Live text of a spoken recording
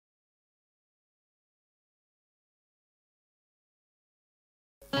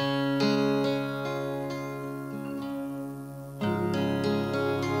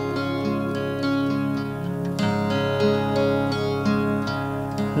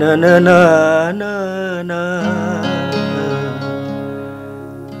na na na na na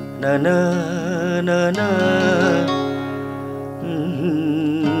na na na na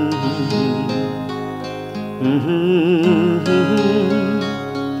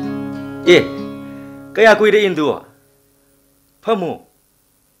kaya kuy de indu phamu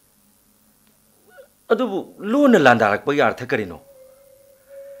adubu luna landarak pa yar thakarino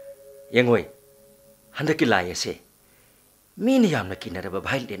yengoi handaki lai ase mini yamna kinaraba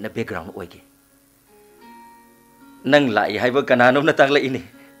violent na background oige nang lai haiba kananom na tangla ini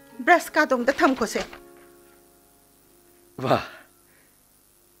brush ka dong da tham ko se wa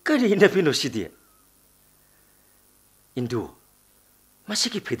kari na pino sidi indu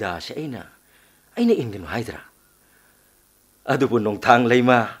masiki phida se aina ingin haidra adubu nong thang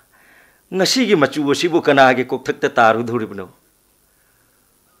leima ngasigi machu sibu kanage kokthakta taru dhuribno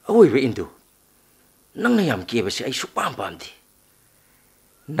oibe indu nangna yam kebase ai supam pamdi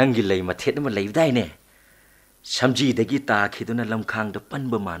nangi lei mathet ma leidai ne samji dagi ta khiduna lamkhang da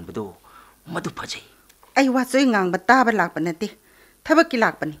panba manbado madu phajai ai wa choi ngang ba ta ba lak panati thabaki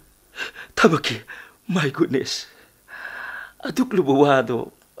lak pani thabaki my goodness aduk lu wa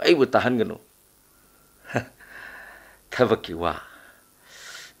do ai bu tahan gano thabaki wa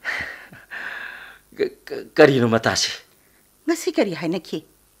kari no matasi ngasi kari haina ki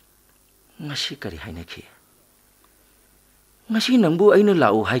ngasi kari haina ki ngasi nangbu aina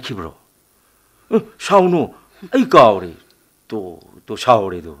lau hai ki bro saunu ai kauri to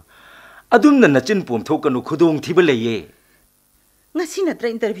sauri do adum na nachin pum thokanu khudong thiba leye ngasi na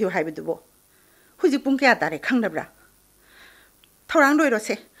tra interview haibe dubo huji pung kya tare khangnabra thorang doi ro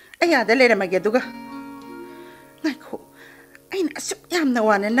se aya da lera mage duga ngai kho aina asuk yamna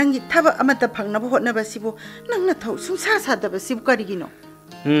wana nangi thaba amata phangna bo hotna basibu nangna thau sumsa sa da basibu karigino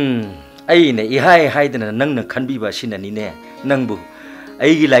aine I haidana nangna khanbi ba sinani ne nangbu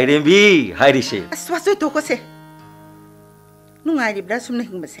aigi lairem bi hairi se aswasoi to ko se nungai ri bra sumna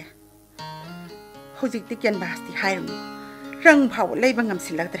hingba se hojik ti ken basti hairum rang phau leiba ngam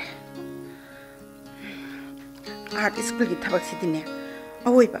silagdre art school gi thabak sidine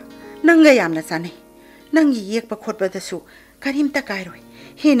awoiba nanga yamna chane nangi yekpa khotba dasu karimta kairoi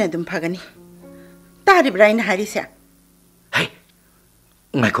hena dum phagani tari brain hari se hai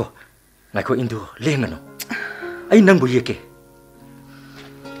ngaiko indu lengano ai nangbu yeke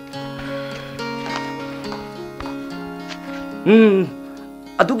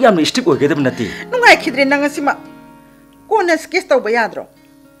aduk yamna stick oigedam nati nungai khidre nangasima kona sketch tawba yadro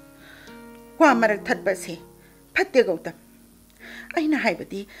kwa marak thatba se phatte gautam aina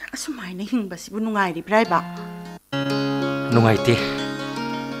haibadi asumaina hingba sibu nungai ri braiba nungaite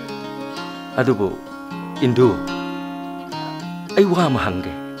adubu indu ai wa ma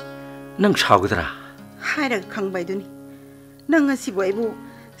hange nang saugdra haira khangbai duni nang asibu aibu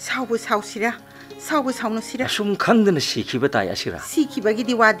saubu sausira saubu saunu sira sum khangdana sikhiba tai asira sikhiba gi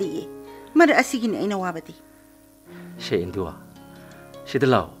diwadi mar asigin aina wabadi she indua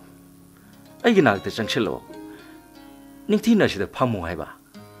sidalaw ai gi nakta changchelo ningthina sida phamu haiba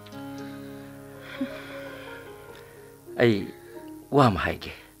ai wa ma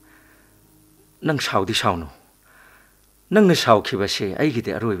haige nang saudi saunu nangna saukhiba se ai gi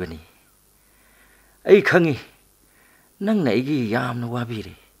de aroibani ai khangi nangna ai gi yamna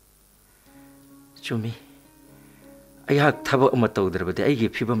wabire chumi ai hak thaba ama tawdrabade ai gi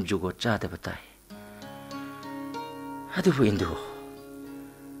phibam jugo chada batai adubu indu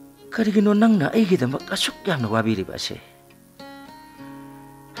karigino nangna ai gi dama asuk yamna wabire ba se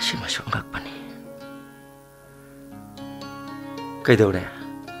asima songak pani kaidore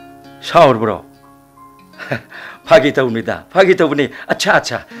shaur bro phagi tawni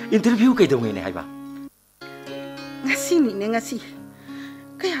acha interview kaidong ne haiba ngasi ni ne ngasi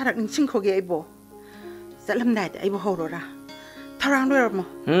kaya rak ning khoge aibo salam dai aibo horora tharang do mo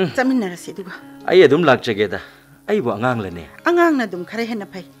chaminna rasi duga ai adum lakchage da aibo angang lene angang na dum khare hena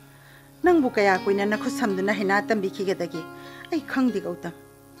phai nangbu kaya koina na khusamduna hena tambi khigedagi ai khangdi gautam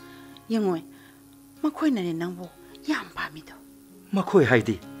yengoi makhoina ne nangbu yam pami do makhoi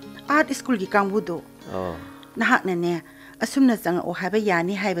haidi art school gi kangbu do nahak na ne asumna chang o haba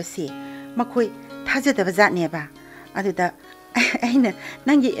yani haiba se makhoi thajadaba jatne ba aduda aina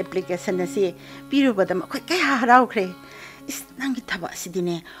nangi application na se pirubada makhoi kai haraukre is nangi thaba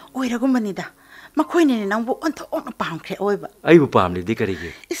sidine oiragumani da makhoi ne nangbu onto on pamkhre oiba aibu pamli di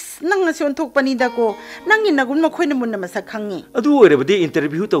karigi is nangna se onthok pani da ko nangi nagun makhoi ne munna masa khangi adu oirebadi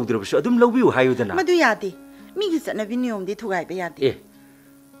interview tawdrabsu adum lawbiu hayudana madu yadi migi chana biniyom di thugai ba yadi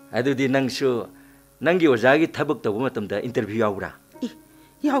adudi nangsu nangi ojagi thabak tabu matamda interview yaura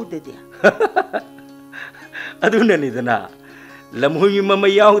yaude de aduna ni dana lamhui mama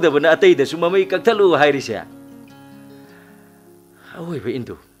yaudabana ataidasу mamai kaktalu hairise aoiba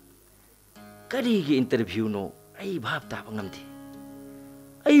indu karigi interview no ai bhab ta ngamdi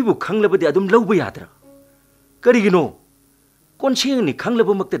aibu khanglabadi adum lawba yadra karigino konsingni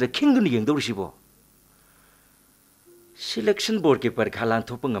khanglaba makta khingduni yengdorisibo selection board ke parkha lan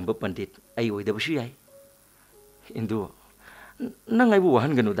thopa ngamba pandit ai oidabasu yai indu nang aibu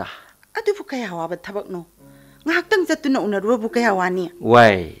wahan ganu da adu bu kaya wa ba thabak no ngaktang jatuna unaru bu kaya wani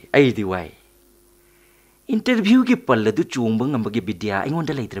wai ai di wai interview ki palladu chungba ngambagi bidya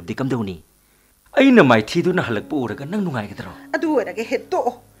aingonda leitrabdi kamdawni aina mai thiduna halakpa uraga nang nungai gadro adu oraga hetto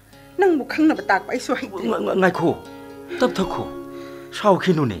nang bu khangna ba tak pai so hai ngai kho tab thakho sau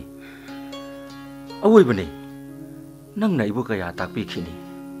khinu ne awoi bane nang nai bu kaya tak pi khini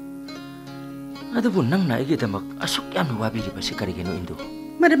adu bu nang nai ge damak asuk yam wa bi ri ba se kari ge no indu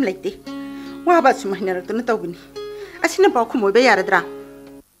maram leite wa ba su mahina rak tuna tawbini asina ba khumoi ba yaradra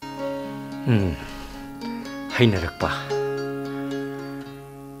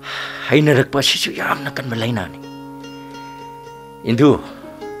hainarakpa sisu yamna kanba laina ni indu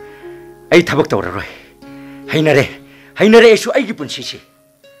ai thabak tawraroi hainare su ai gi punsi si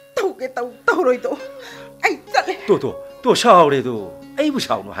tawge tawroi do ai chale to saure do ai bu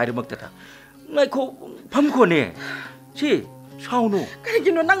saunu hairak ta ngai ko pham ko ne si saunu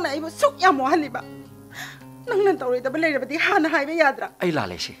karigino nang nai bu suk yam wa haliba nang nan tawroi da ba leira badi hana hai ba yadra ai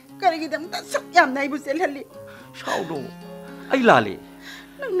lale si karigi dam ta suk yam nai bu sel hali saunu ai lale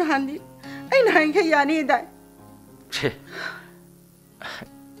nang nahani ai nahan khe yani dai che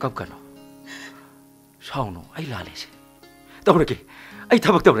kap kano saunu ai lale si tawrake ai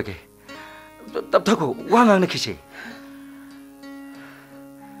thabak tawrake tab thako wangang na khise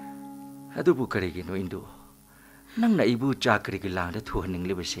adu bu karegi no indu nang na ibu chakri gi lang da thuhaning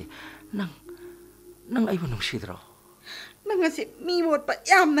libase nang ai bu nungsidro nang asi mi wot pa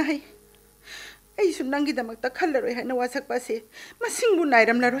yam nai ai su nang gi damak ta khallaroi haina wasak pa se masing bu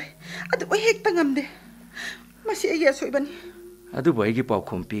nairam laroi adu oi hek tangam de masi ai ya soibani adu bai gi pau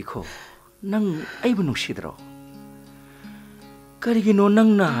khum pi kho nang ai bu nungsidro karigi no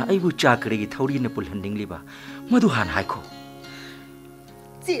nang na ai bu chakri gi thauri na pulhanding liba madu han hai kho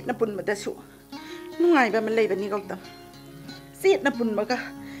Sit na pun madasu nungai ba man lei bani gautam sit na pun maga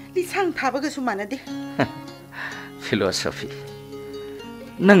li sang thaba ga sumana de philosophy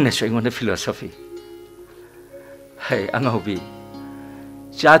nang na soingon na philosophy hai angaubi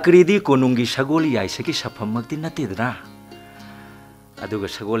chakri di konungi sagoli yai saki sapham makti nate dra aduga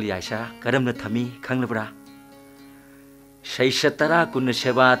sagoli yai sa karam na thami khanglabra saisatara kun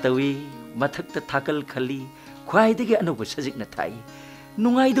seba tawi mathak ta thakal khali khwai digi anuba sajik na thai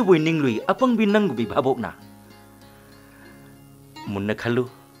nungai do boining lui apang binang bi bhabok na munna khalu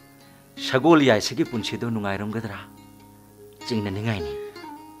sagol yai sagi punsi do nungai rom gadra jingna ningai ni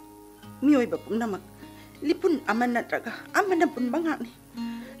mioi ba pum namak lipun aman natraga amana pun bangak ni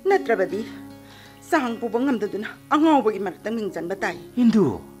natrabadi sang pu bangam daduna angau bagi mar tanging jan batai indu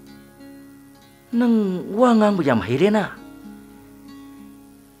nang wangang bu yam hairena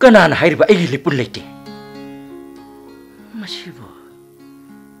kanan hairba egi lipun leite masibo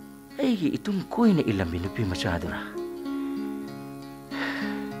aigi itum koina ilambi nupi machadura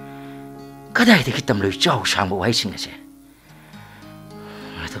kadai de kitam loi chau sangbo wai sing ase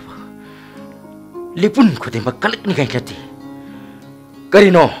ataba lipun khode ma kalak ni kai lati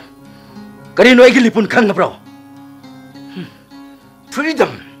karino aigi lipun khang na bro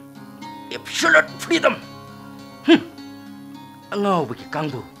freedom absolute freedom angau bagi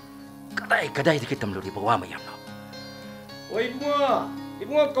kangbu kadai de kitam loi bawa mayam no oi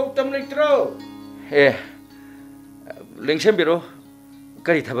Ibunga kautam leitro. Lengsem biro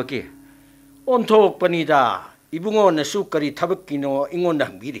kari thabaki. Onthok panida. Ibunga nasu kari thabakino ingon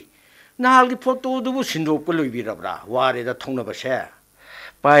hambiri. Nahal ki photo dubu sindok ko loibirabra. Ware da thongna base.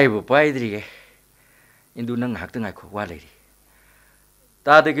 Pai dri ge. Indu nang hak tangai kho wa leiri.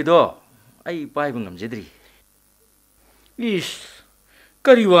 Ta de gi do ai pai bungam jedri. Is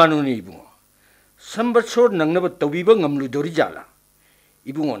kari wanu ni ibunga. Sambatsor nangnaba tawiba ngamlu dori jala.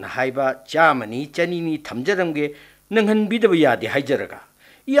 Ibungo na haiba jamani chanini thamjaramge nanghan bidaba yadi haijaraga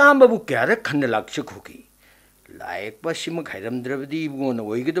yambabu kyara khanna lakse khoki laik ba sima khairam drabdi ibungo na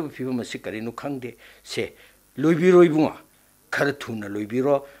oigada phibam ase karinu khangde se loibiro ibungo khar thuna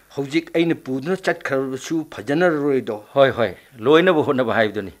loibiro hojik aina pudna chat kharsu phajana roido hoi loina bu hona ba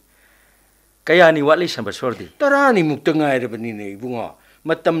haibduni kayani wali samba sordi tarani mukta ngairabani ne ibungo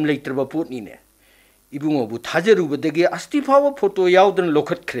matam leitraba putni ne Ibungo bu thajarubadagi astifawa photo yaudana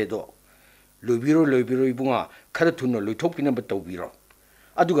lokhat khredo loibiro ibunga khara thuna loithokpina batawbiro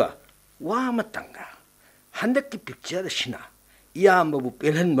aduga wa matanga handakki picture sina ꯏꯌꯥꯝꯕꯕꯨ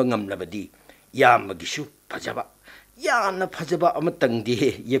ꯄꯦꯜꯍꯟꯕ ꯉꯝꯂꯕꯗꯤ ꯏꯌꯥꯝꯕꯒꯤꯁꯨ ꯐꯖꯕ ꯌꯥꯝꯅ ꯐꯖꯕ ꯑꯃꯇꯪꯗꯤ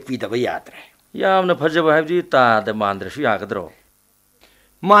ꯌꯦꯛꯄꯤꯗꯕ ꯌꯥꯗ꯭ꯔꯦ ꯌꯥꯝꯅ ꯐꯖꯕ ꯍꯥꯏꯕꯗꯤ ꯇꯥꯗ ꯃꯥꯟꯗ꯭ꯔꯁꯨ ꯌꯥꯒꯗ꯭ꯔꯣ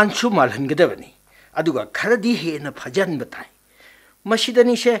ꯃꯥꯟꯁꯨ ꯃꯥꯜꯍꯟꯒꯗꯕꯅꯤ ꯑꯗꯨꯒ ꯈꯔꯗꯤ ꯍꯦꯟꯅ ꯐꯖꯍꯟꯕ ꯇꯥꯏ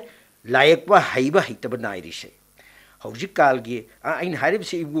ꯃꯁꯤꯗꯅꯤꯁꯦ ꯂꯥꯌꯦꯛꯄ ꯍꯩꯕ ꯍꯩꯇꯕ ꯅꯥꯏꯔꯤꯁꯦ ꯍꯧꯖꯤꯛꯀꯥꯜꯒꯤ ꯑꯩꯅ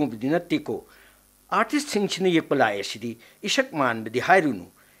ꯍꯥꯏꯔꯤꯕꯁꯤ ꯏꯕꯨꯡꯕꯨꯗꯤ ꯅꯠꯇꯦꯀꯣ आर्टिस्टसिंह येक्प लाएसिदी इशक मानबदी हायरुनु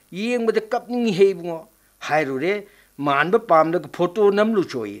येंबदे कपनिंगी इबुंगो हायरुरे मानब पामलग फोटो नमलु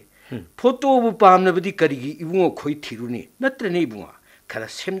चोये फोटो बु पामनबदी करिगी इबुंगो खोई थिरुनी नत्रने इबुंगो खरा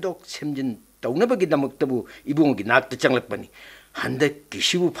सेमदोक सेमजिन तौनबगी दमक्तबु इबुंगोगी नाक्ता चंगलकपनी हंदक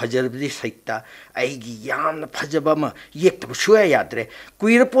किसिबु फजरबदी सैता आइगी यामना फजबमा येक्तबु सुया याद्रे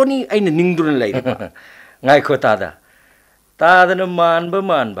कुइरपोनी आइना निंगदुन लाइरबा ngaiko tada तादन मानब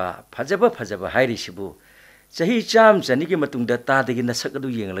मानबा फजब फजब हाइरिसिबु चही चाम चनिगे मतुंगदा तादगी नसक अदु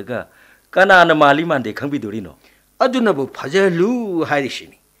येंगलगा कनाना माली मानदे खंबिदुरिनो अदुनबु फजलु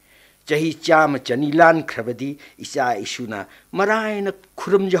हाइरिसिनी चही चाम चनी लान खरबदी इचा इशुना मरायन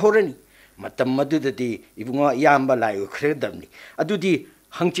खुरम जहोरनी मतम मदुददी इबुंगो याम्बा लायो खरेदमनी अदुदी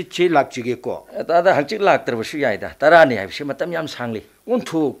हंचित चे लाकचिगे को तादा हंचित लाक्तरबसु याइदा तरानी हाइबसे मतम याम सांगली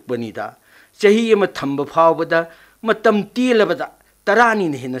ओंथोक बनीदा चही एम थंब फावबदा मतम टीलबदा तरानी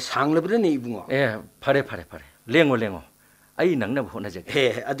ने हेन सांगलबरने इबुंगो ए फरे फरे फरे लेंगो लेंगो आई नंगना होना जगे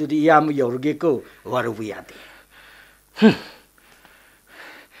हे अदुदी याम यौरगे को वारुबु यादे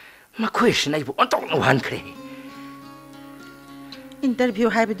मखोइसना इबु अंतों वानखरे इंटरव्यू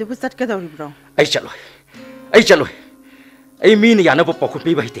हाइबदुबु चटकदौरिब्रो आई चलो आई मीन यानबो पखुट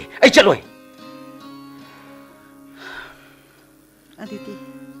पीबा हिते आई चलो अदिति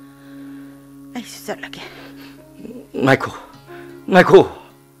आई चलगे ngaiko ngaiko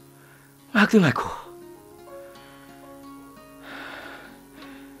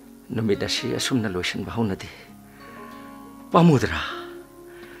numida si asumna lotion bahunadi pamudra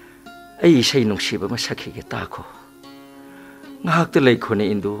ai sei nungsiba masakhi ge takho ngahak te lei khone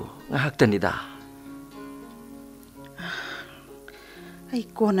indu ngahak tanida ai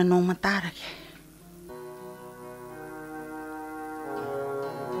kona no matarage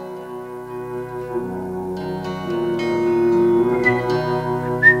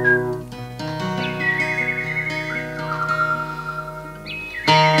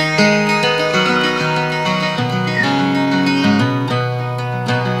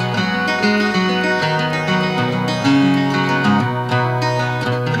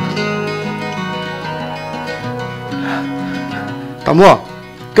तमो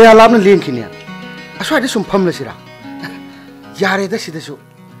कया लाबन लेंखिने असवादे सुम फमलसिरा यारेदा सिदसु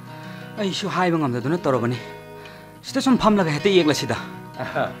आइसु हाइबा ngamdaduna torobani sida sum famlaga hete yeglasida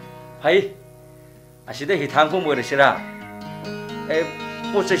hai asida hi thangpo moresira e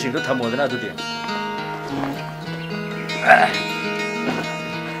poche singdo thamodana adudi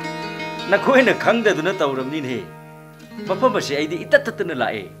na khoina khangdaduna tawramni ne mafam ase aidi itatatna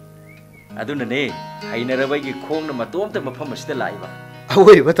lae aduna ne hainarabagi khongna matomta mafam asida laiba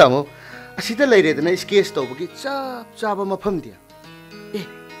awoi batamo asida leiredana sketch tobagi chap chaba mafam dia e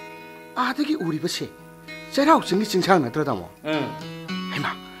adagi uri base cherau chingi chingsang natra tamo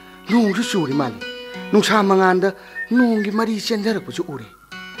hema nung su suri mali nung sa manganda nungi mari chendarak bu uri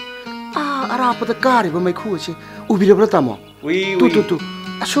arapada kari ba mai khu ase ubira bra tamo tu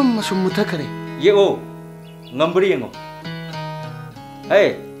asum muthakare ye o ngambri ngo hey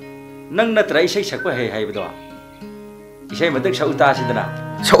nang na trai sai sakwa he hai bdo isai madak sa uta sidana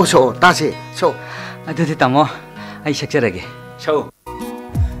so ta se so adudi tamo ai sakjarage so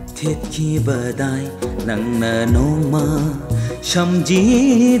थेतकी बदाई नंगन नोमा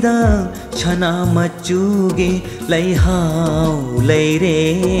समझीदा छना मचुगे लैहाव लैरे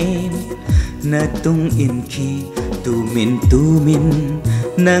न तुम इनकी तुमिन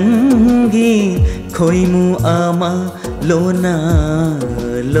नंगी खोइमु आमा लोना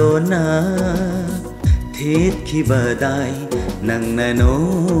थेतकी बदाई नंगन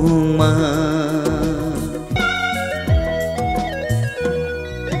नोमा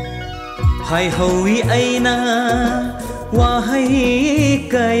हाय होई ऐना वाहै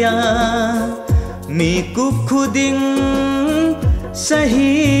कया मिकुप खुदिंग सही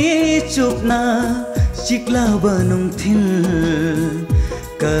चुपना चिक्ला बनुंग थिल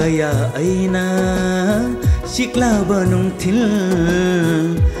कया ऐना चिक्ला बनुंग थिल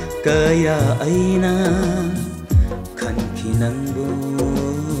कया ऐना खनखि नंगबो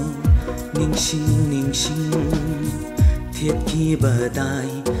निंसिंग थेतकी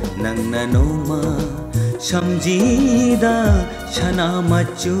बदाई नंगना नोमा समझीदा छना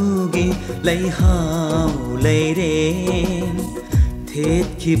मचुगे लैहाव लैरे thiết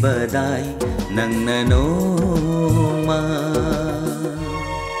khi bờ đai nâng nà nô mà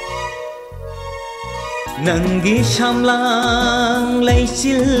nâng ghi sam lang lấy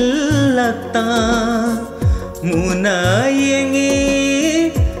chil lạc ta mù na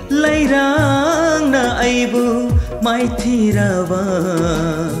yengi lấy rang na ai bu mai thi ra va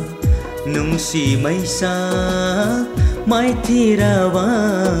nung si mai sa mai thi ra va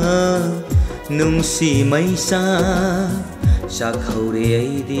nung si mai sa sa khâu re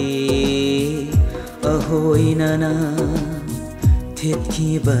ai đi a hoi na na thiết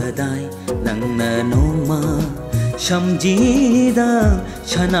khi bờ đai nang na nong ma sham ji da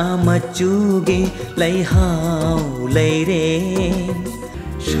chana ma chu ge lai hao lai re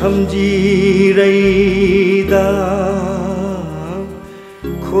sham ji rai da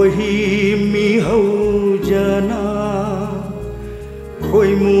khoi hi mi hau jana khoi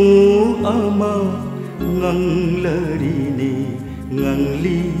mu ama ngang lari ne ngang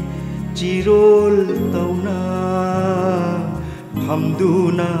li chirol tauna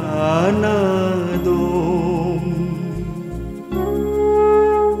hamduna na dom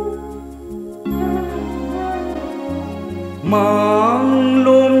mang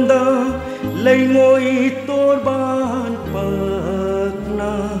lom da lấy ngôi tor ban pak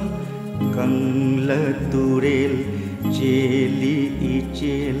na kang la turel cheli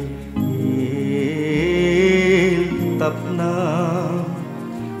ichel el tapna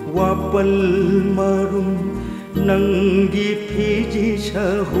wapal marum nanggi phiji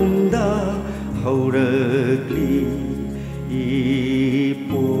chahumda haurakli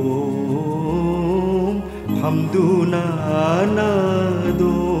ipom hamduna na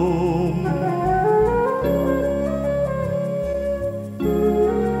dom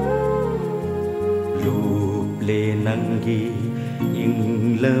luple nanggi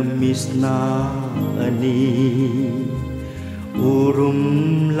inglemisna ani urum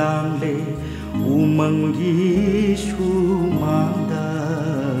langle umanggi sumanda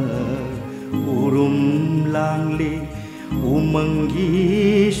urum langle umanggi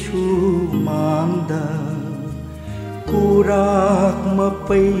sumanda kurak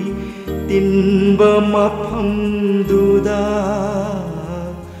mapai tinba mapham duda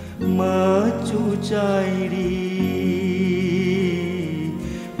machu chairi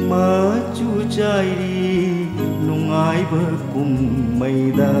nungai ba kum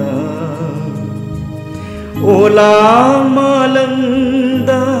maida ola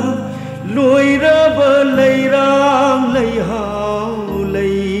malanda loira ba leirang leihau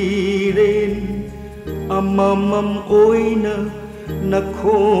leiren amamam oina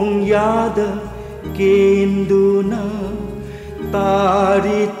nakhong yada kenduna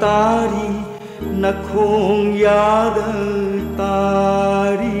tari tari nakhong yada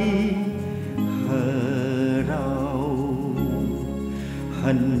tari harau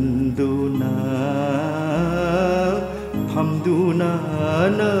handuna hamduna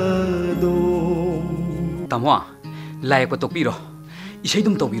na dom Tamo lai ko tokpiro isai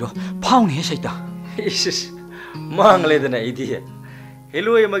dum tobiro phaung he saita isis mang le dana idi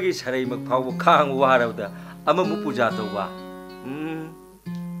heloi magi sarai mak phau khang warauda amamu puja towa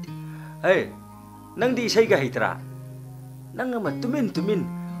hey nang di isai ga hitra nang ma tumin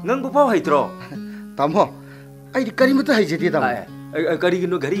ngang bu phau hitro tamo ai di kari mata haije di tamo kari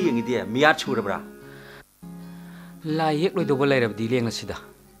gino gari yangi di miat churabra lai hek loi dobo lai rab di leng asida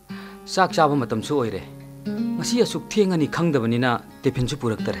sak chaba matam su oire ngasi asuk thengani khangdabanina tiffin chu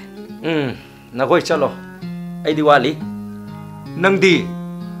purak tare nagoi chalo ai di wali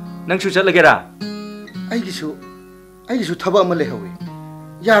nang chu chalagera ai gisu thaba ma le hawe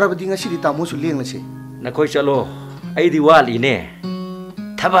yarabadi ngasi di tamo su leng lase nakoi chalo ai di wali ne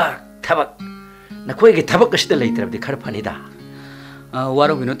thabak nakoi ge thabak kasida leitrabdi khar phanida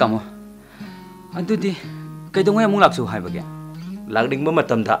waro bino tamo adudi kaidongai amung laksu haibage lagding ma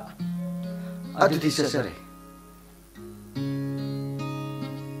matamda adudi sasare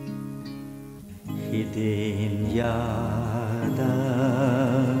hidin yada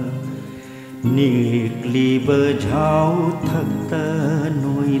nikli bajau thakta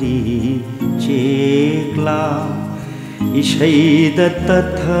noiri chekla isai da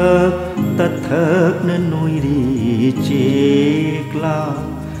tathak na noiri chekla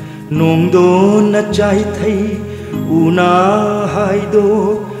nong do na chai thai una hai do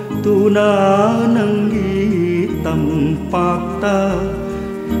tu na nangi tam pakta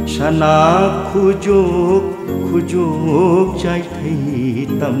shana khujok chai thai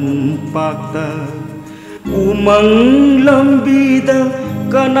tam pakta umang lambi da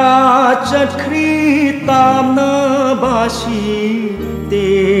kana chakri tam na basi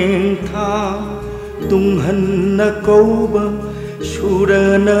teng tha tung han na kauba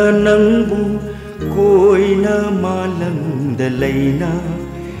surana nangbu koina malangda leina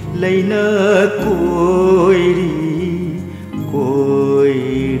leina koiri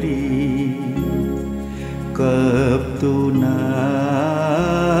koiri kaptuna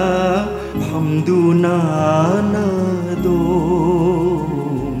hamduna nado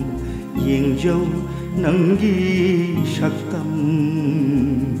yengjau nangi shaktam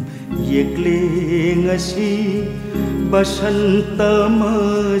yekle ngasi basanta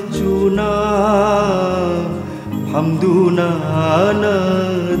machuna hamduna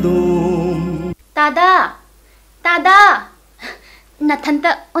nadom tada tada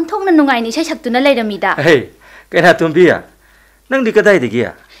nathanta onthokna nungai ni sai saktuna leiramida hey kaina tumbiya nang di kadai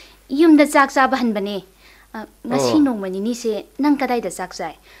digia yumda chak chaba hanbane ngasi nongmani ni se nang kadai da chak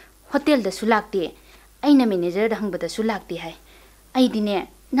chai hotel da sulakte aina manager da hangbada sulakte hai ai dine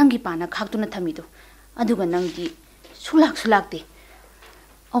nangi pana khaktuna thamido aduga nangdi sulakte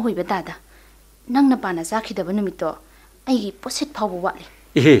ohoi ba dada nangna pana chakhidaba numito ai posit phawu wali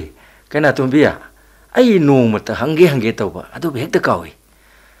ehe kaina tumbiya ai nongmata hange tawba adu hekta kawi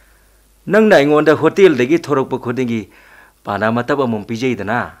nangna ingonda hotel dagi thorokpa khodingi pana mataba mum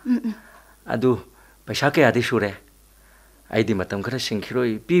pijeidana adu paisa kaya di sure aidi matam khara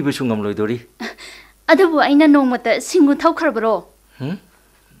singkhiroi pibu sungam loidori adabu aina nongmata singu thaukharbaro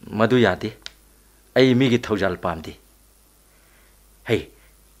madu yade ai migi thaujal pamdi hey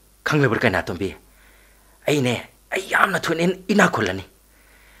khanglebar kaina tumbi ai ne ai yamna thunin ina khulani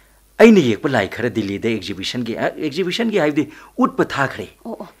ai ne yekpa lai khara Delhi da exhibition gi haidi utpa thakhre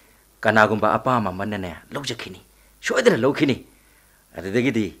kanagumba apa ma manne lojkhini shoidra lokhini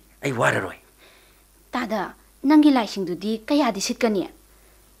adadagi di ai wararoi tada nangi laising dudi kaya di sitkani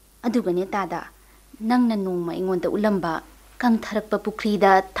adugane tada nangna nongma ingonda ulamba kang tharakpa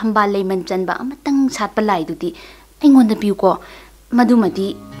pukrida thambal leiman chanba amatang satpa lai dudi ingonda piu ko madumadi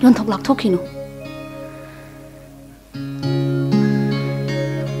yonthok lakthokinu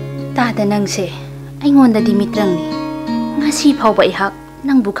tada nangse ingonda di mitrangni ngasi phawba ihak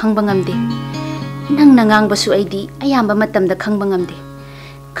nangbu khangba ngamde nangna ngangbasu aidi ayamba matamda khangba ngamde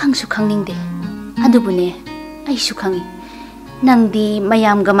khangsu khangningde adubune aisu khangi nangdi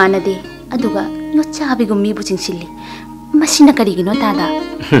mayamga manade aduga yochabi gummi bu chingsilli masina karigino tada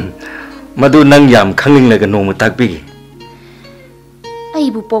madu nang yam khangling nong takbigi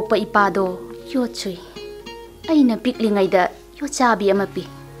aibu pokpa ipado yochui aina piklingaida yochabi amapi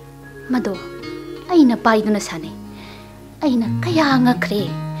mado aina paiduna sane aina kaya ngakre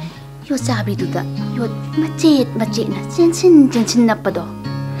yochabi duda yot machet na chensin napado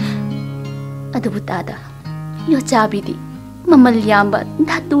adubu tada yochabi di mamal yamba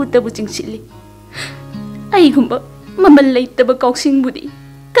dhatu tabu chingsilli aigumba mamal leitaba kauksing budi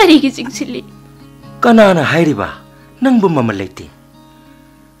karigi chingsilli kanana hairiba nangbu mamal leiti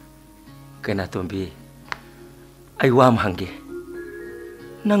kaina tombi ai wam hange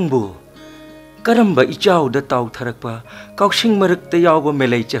nangbu karamba ichau da taw tharakpa kauksing marakta yawba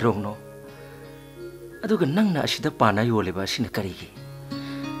melai charongno aduga nangna asida pana yoleba sina karigi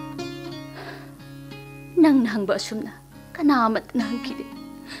nang nangba sumna kanamat nangkide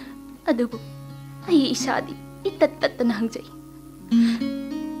adubu ai isadi itat nangjai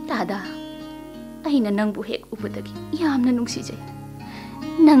tada aina nangbu hek ubadagi yamna nungsijai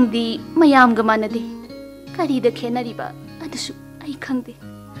nangdi mayamga manade karida khenariba adusu ai khangde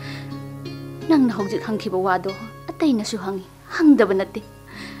nangna hojik hangkiba wado ataina su hangi hangdaba natte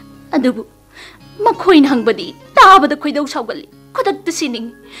adubu makhoin hangbadi tabada khoidau saugali khodak sining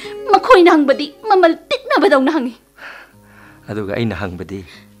makhoin hangbadi mamal tiknabadau nangi aduga aina hangbadi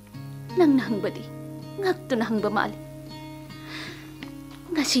nangna hangbadi ngaktuna hangba mali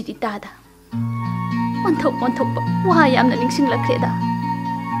ngasidi tada monthok wa yamna ningsinglakhreda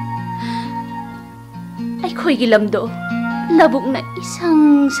ai khoigi lamdo labukna isang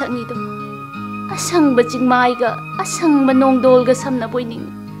sangido asangba jingmaiga asangba nongdolga samna boining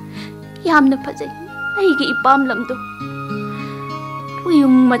yamna phajai aigi ipam lamdo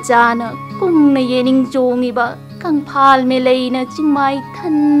uyung machana kungna yening jongiba kangphal me leina jingmai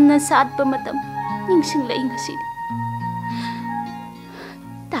thanna satpa matam ningsing lei ngasidi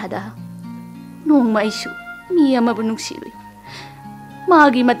tada nongmaisu mi amabu nungsirui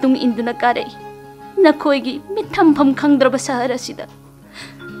magi matung induna karai nakhoigi mithampham khangdraba sahara sida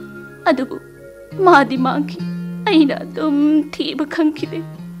adubu madi mangki aina dum thiba khangkide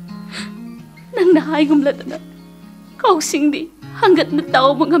nangna haigumladana kausingdi hangatna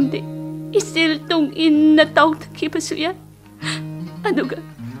tawba ngamde isil tung inna tawthakibasuya aduga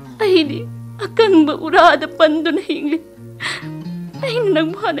aini akangba urada panduna hingle aina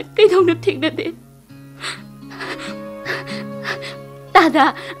nangmana kaidawna thignade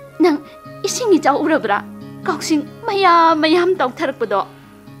Tada, nang ising ijaw urabra. Kauksing mayam tawtharakpado.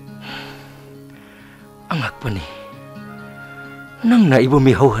 Angakpani. Nang na ibu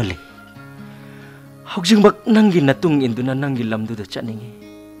mi hauhali. Haugjingbak nanggi natung induna nanggi lamduda chaningi.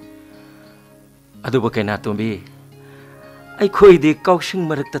 Aduba kay natumbi. Ay ko'y di kauksing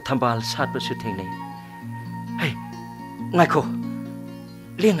marakta thambal satba su thengnay. Ay, ngay ko.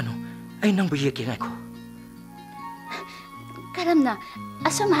 Liang ano, ay nang buyeki ngay ko. Karamna,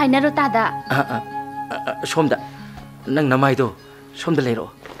 asum hainaro tada. Somda, nang namay do, somda lero.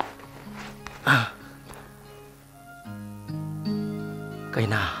 Kay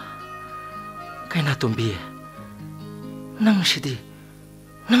na tumbi. Nang sidi,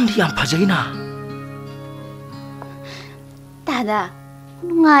 nang di ang pajay na. Tada,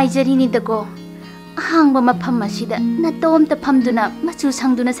 nungayjari ni dago. Ahangba mapam asida natomta phamduna machu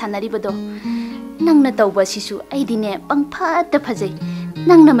sangduna sanaribado. Nang na tawba sisu aidine pangphatta phajai.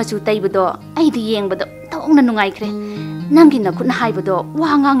 Nang na machu taibado aidi yengbado tawna nungaikre. Nanggi na khutna haibado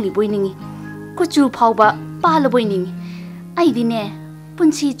wa ngang liboiningi. Kuchu phawba palaboiningi. Aidine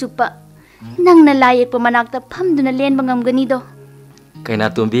punsi chupa nang na layek pa manakta phamduna lenba ngamgani do. Kay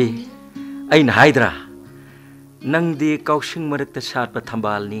na tumbi, ay na haidra. Nang di kauksing marakta satpa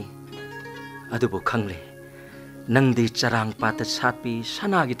thambal ni. Adubo khangle. Nang di charang pata satpi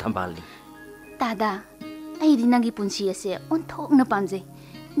sanagi thambal ni. Tada, ay di nangi punsi ase onthok na pamjay.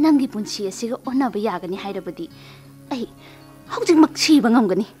 Nangi punsi ase ga onaba yagani hairabadi. Ay, haujik maksiba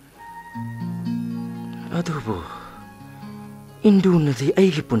ngamgani. Adubo, indu na di ay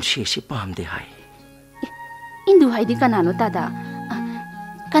punsi ase pamde hai. Indu hai di kanano tada.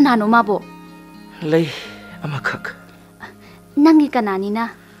 Kanano mabo? Lay amakak. Nangi kanani na?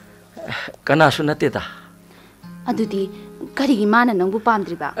 Kanasu na tida. Adudi, karigi mana nangbu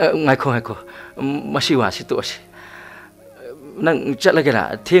pamdriba? Ngaiko. Masiwa si to si. Nang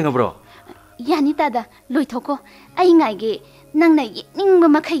chalagera, thienga bro. Yani tada, loithoko. Ay ngaige, nang na yekningba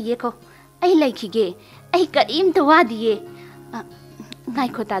makhaiye ko. Ay laikhige, ay karim to wadiye.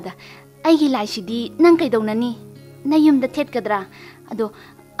 Ngaiko tada, ay gilaisidi nang kaidawnani. Na yumda thetkadra. Ado,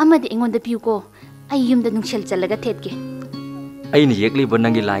 amadi ingonda piu ko. Ay yumda nungshel chalaga thetke. Ay ni yekli bo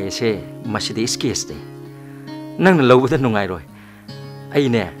nangi lai ase masidi skes de. Nang na lawda nungai roi. Ay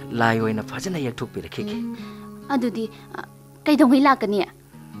ne lai oina phajana yakthuk pi rakhige. Adudi kaidongai lakani?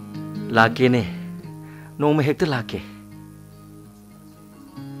 Lake ne. Nongma hekta lake.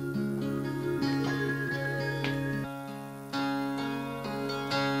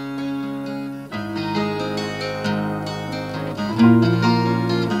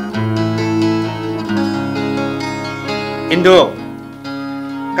 Indo,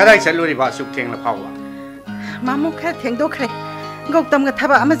 kadai chaluri ba suk theng la phawa. Mamu kha theng do khre. Gautam ga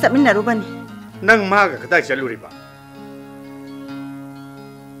thaba ama zaminaru bani. Nang ma ga kadai chaluri ba.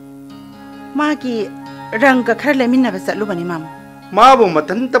 Magi rang ga khar lemin na ba chatlu bani mamu. Ma bo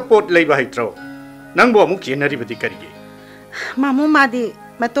matan ta pot lei ba hitro. Nang bo amuk chenari badi karige. Mamu madi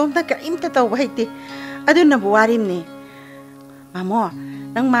matom ta karim ta taw haiti. Adu na buwarim ni. Mamu,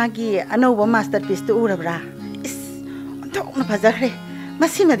 nang magi anoba masterpiece tu urabra. Tok na pazakre.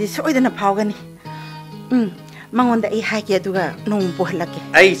 Masima di soida na phawgani. Mangonda ai haike aduga nong pohlake.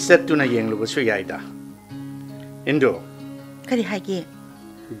 Ai satuna yenglu ba su yaida. Indo. Kari haike.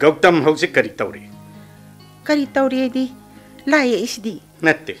 Gautam hausi kari tawri. Kari tawri di laye isdi.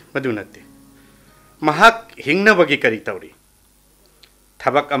 Natte, madu natte. Mahak hingna bagi kari tawri.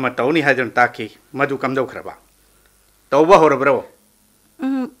 Thabak ama tawni hadan taki madu kamdau khraba. Tawba horabro.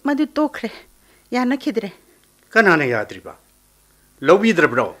 Madu tokre. Yana khidre. Kanana yadriba. Lobidra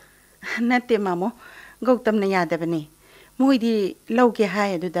Nate mamo. Gautam na yadabani. Muidi lauge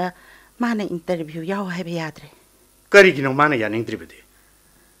hai aduda mana interview yaw hai yadre. Karigino mana yaningdribade.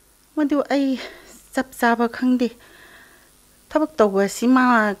 Madu ai sab saba khangde. Thabak tawwa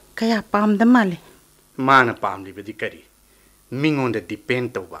sima kaya pam da male. Mana pamlibadi kari. Mingonda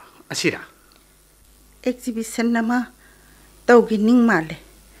depend tawba. Asira. Exhibition nama tawgi ning male.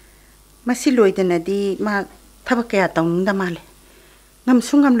 Masiloida di ma thabak kaya tawng da male. Ngam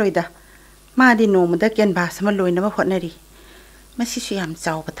sungam loida. Ma di no muda ken ba sama loina ma hotnari. Masisu yam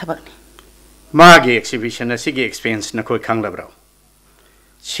chaw ba thabak ni. Magi exhibition asigi expense na koi khanglabra.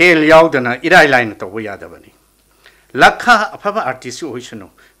 Sel yaudana irai line to yadabani. Lakha afaba artist hoisunu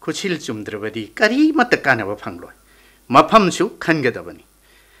kuchil chumdrabadi kari matakana ba phanglo. Mafam su khangadabani.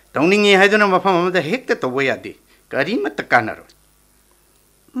 Tawningi haiduna mafam amada hekta to yadi kari matakana ro.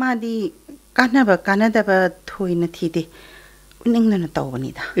 Ma di kanaba kanadaba thoina thide. Uningna na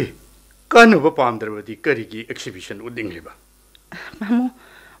tawani da. Kanaba pamdrabadi karigi exhibition udingliba. Mamu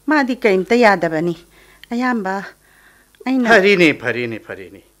ma di kaimta yadabani. Ayamba ꯑꯩꯅ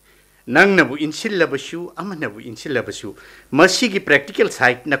ꯐꯔꯦꯅꯦ ꯅꯪꯅꯕꯨ ꯏꯟꯁꯤꯜꯂꯕꯁꯨ ꯑꯃꯅꯕꯨ ꯏꯟꯁꯤꯜꯂꯕꯁꯨ ꯃꯁꯤꯒꯤ practical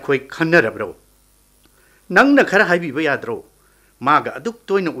side ꯅꯈꯣꯏ ꯈꯟꯅꯔꯕ꯭ꯔꯣ ꯅꯪꯅ ꯈꯔ ꯍꯥꯏꯕꯤꯕ ꯌꯥꯗ꯭ꯔꯣ 마가 ꯑꯗꯨꯛ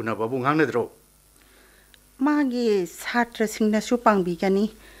ꯇꯣꯏꯅ ꯎꯅꯕꯕꯨ ꯉꯥꯡꯅꯗ꯭ꯔꯣ 마기 사트ꯔꯁꯤꯡꯅꯁꯨ ꯄꯥꯡꯕꯤꯒꯅꯤ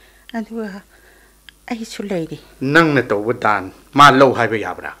ꯑꯗꯨꯒ ꯑꯩꯁꯨ ꯂꯩꯔꯤ ꯅꯪꯅ ꯇꯧꯕ ꯗꯥꯟ ꯃꯥ ꯂꯧ ꯍꯥꯏꯕ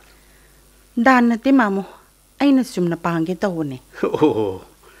ꯌꯥꯕ꯭ꯔꯥ ꯗꯥꯟ ꯅꯠꯇꯦ ꯃꯥꯃꯣ ꯑꯩꯅ ꯆꯨꯝꯅ ꯄꯥꯡꯒꯦ ꯇꯧꯕꯅꯦ ꯑꯣ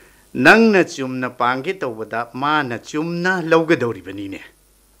ꯅꯪꯅ ꯆꯨꯝꯅ ꯄꯥꯡꯒꯦ ꯇꯧꯕꯗ ꯃꯥꯅ ꯆꯨꯝꯅ ꯂꯧꯒꯗꯧꯔꯤꯕꯅꯤꯅꯦ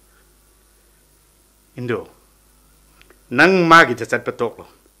인도 ꯅꯪ 마기다 ꯆꯠꯄ ꯇꯣꯛꯂꯣ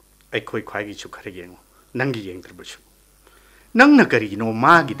ꯑꯩꯈꯣꯏ ꯈ꯭ꯋꯥꯏꯒꯤꯁꯨ ꯈꯔ ꯌꯦꯡꯉꯣ ꯅꯪꯒꯤ ꯌꯦꯡꯗ꯭ꯔꯕꯁꯨ ꯅꯪꯅ ꯀꯔꯤꯒꯤꯅꯣ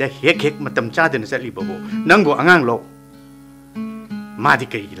마기다 ꯍꯦꯛ ꯃꯇꯝ ꯆꯥꯗꯅ ꯆꯠꯂꯤꯕꯕꯨ ꯅꯪꯕꯨ ꯑꯉꯥꯡꯂꯣ 마디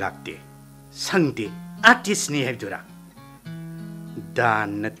ꯀꯔꯤꯒꯤ ꯂꯥꯛꯇꯦ ꯁꯪꯗꯦ 아티스트ꯅꯤ ꯍꯥꯏꯕꯗꯨꯔꯥ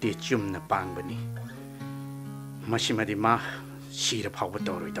ꯗꯥꯟ ꯅꯠꯇꯦ ꯆꯨꯝꯅ ꯄꯥꯡꯕꯅꯤ ꯃꯁꯤꯃꯗꯤ ꯃꯥ ꯁꯤꯔ ꯐꯥꯎꯕ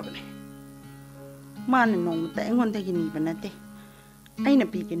ꯇꯧꯔꯣꯏꯗꯕꯅꯤ 마는 ꯅꯣꯡꯃꯇ ꯑꯩꯉꯣꯟꯗꯒꯤ ꯅꯤꯕ ꯅꯠꯇꯦ ꯑꯩꯅ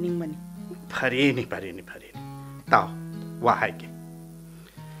ꯄꯤꯒꯦ ꯅꯤꯡꯕꯅꯤ ꯐꯔꯦꯅꯤ ꯇꯥꯎ ꯋꯥ ꯍꯥꯏꯒꯦ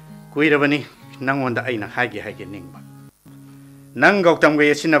ꯀꯨꯏꯔꯕꯅꯤ ꯅꯪꯉꯣꯟꯗ ꯑꯩꯅ ꯍꯥꯏꯒꯦ ꯅꯤꯡꯕ ꯅꯪ ꯒꯧꯇꯝꯒ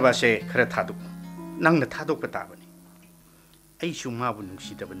ꯌꯦꯠꯁꯤꯟꯅꯕꯁꯦ ꯈꯔ ꯊꯥꯗꯣꯛ ꯅꯪꯅ ꯊꯥꯗꯣꯛꯄ ꯇꯥꯕꯅꯤ ꯑꯩꯁꯨ ꯃꯥꯕꯨ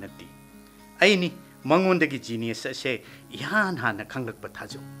ꯅꯨꯡꯁꯤꯗꯕ ꯅꯠꯇꯦ ꯑꯩꯅꯤ ꯃꯉꯣꯟꯗꯒꯤ ꯖꯤꯅꯤꯌꯁ ꯑꯁꯦ ꯏꯍꯥꯟ ꯍꯥꯟꯅ ꯈꯪꯂꯛꯄ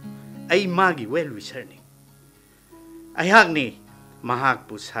ꯊꯥꯖꯧ ꯑꯩ ꯃꯥꯒꯤ ꯋꯦꯜ ꯋꯤꯁꯔꯅꯤ ꯑꯩꯍꯥꯛꯅꯤ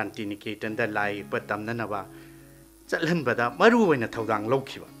ꯃꯍꯥꯛꯄꯨ ꯁꯥꯟꯇꯤ ꯅꯤꯀꯦꯇꯟꯗ ꯂꯥꯏ ꯌꯦꯛꯄ ꯇꯝꯅꯅꯕ ꯆꯠꯍꯟꯕꯗ ꯃꯔꯨ ꯑꯣꯏꯅ ꯊꯧꯗꯥꯡ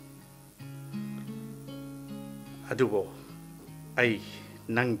ꯂꯧꯈꯤꯕ ꯑꯗꯨꯕꯨ ꯑꯩ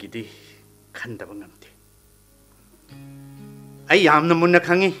ꯅꯪꯒꯤꯗꯤ ꯈꯟꯗꯕ ꯉꯝꯗꯦ ꯑꯩ ꯌꯥꯝꯅ ꯃꯨꯟꯅ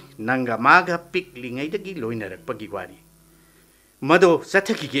ꯈꯪꯉꯤ ꯅꯪꯒ ꯃꯥꯒ ꯄꯤꯛꯂꯤꯉꯩꯗꯒꯤ ꯂꯣꯏꯅꯔꯛꯄꯒꯤ ꯋꯥꯔꯤ ꯃꯗꯣ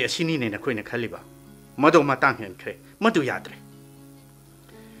ꯆꯠꯊꯈꯤꯒꯦ ꯑꯁꯤꯅꯤꯅꯦ ꯅꯈꯣꯏꯅ ꯈꯜꯂꯤꯕ ꯃꯗꯣ ꯃꯇꯥꯡ ꯍꯦꯟꯈ꯭ꯔꯦ ꯃꯗꯨ ꯌꯥꯗ꯭ꯔꯦ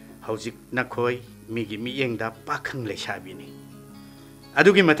ꯍꯧꯖꯤꯛ ꯅꯈꯣꯏ ꯃꯤꯒꯤ ꯃꯤꯠꯌꯦꯡꯗ ꯄꯥꯈꯪ ꯂꯩꯁꯥꯕꯤꯅꯤ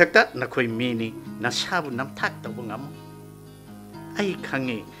ꯑꯗꯨꯒꯤ ꯃꯊꯛꯇ ꯅꯈꯣꯏ ꯃꯤꯅꯤ ꯅꯁꯥꯕꯨ ꯅꯝꯊꯥꯛ ꯇꯧꯕ ꯉꯝꯃꯣꯏ ꯑꯩ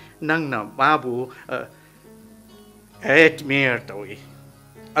ꯈꯪꯉꯤ ꯅꯪꯅ ꯃꯥꯕꯨ admire ꯇꯧꯏ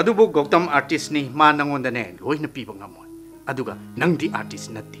ꯑꯗꯨꯕꯨ ꯒꯧꯇꯝ ꯑꯥꯔꯇꯤꯁꯅꯤ ꯃꯥ ꯅꯪꯉꯣꯟꯗꯅꯦ ꯂꯣꯏꯅ ꯄꯤꯕ ꯉꯝꯃꯣꯏ ꯑꯗꯨꯒ ꯅꯪꯗꯤ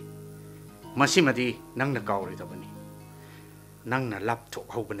ꯑꯥꯔꯇꯤꯁ ꯅꯠꯇꯦ ꯃꯁꯤꯃꯗꯤ ꯅꯪꯅ ꯀꯥꯎꯔꯣꯏꯗꯕꯅꯤ ꯅꯪꯅ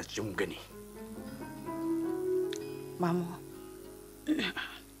ꯂꯥꯞꯊꯣꯛꯍꯧꯕꯅ ꯆꯨꯝꯒꯅꯤ ꯃꯥꯃꯣ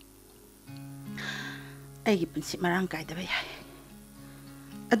ꯑꯩꯒꯤ ꯄꯨꯟꯁꯤ ꯃꯔꯥꯡ ꯀꯥꯏꯗꯕ ꯌꯥꯏ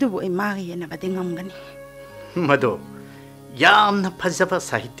ꯑꯗꯨꯕꯨ ꯑꯩ ꯃꯥꯒ ꯌꯦꯟꯅꯕꯗꯤ ꯉꯝꯒꯅꯤ ꯃꯗꯣ ꯌꯥꯝꯅ ꯐꯖꯕ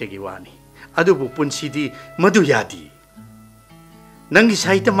ꯁꯥꯍꯤꯇ꯭ꯌꯒꯤ ꯋꯥꯅꯤ ꯑꯗꯨꯕꯨ ꯄꯨꯟꯁꯤꯗꯤ ꯃꯗꯨ ꯌꯥꯗꯤ ꯅꯪꯒꯤ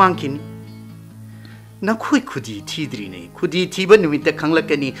ꯁꯥꯍꯤꯇ꯭ಯ ꯃꯥꯡꯈꯤꯅꯤ ꯅꯈꯣꯏ ꯈꯨꯗꯤ ꯊꯤꯗ꯭ꯔꯤꯅꯦ ꯈꯨꯗꯤ ꯊꯤꯕ ꯅꯨꯃꯤꯠꯇ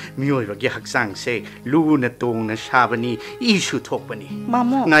ꯈꯪꯂꯛꯀꯅꯤ ꯃꯤꯑꯣꯏꯕꯒꯤ ꯍꯛꯆꯥꯡꯁꯦ ꯂꯨꯅ ꯇꯣꯡꯅ ꯁꯥꯕꯅꯤ ꯏꯁꯨ ꯊꯣꯛꯄꯅꯤ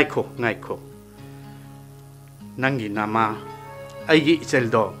ꯃꯥꯃꯣ ꯉꯥꯏꯈꯣ ꯅꯪꯒꯤ ꯅꯃꯥ ꯑꯩꯒꯤ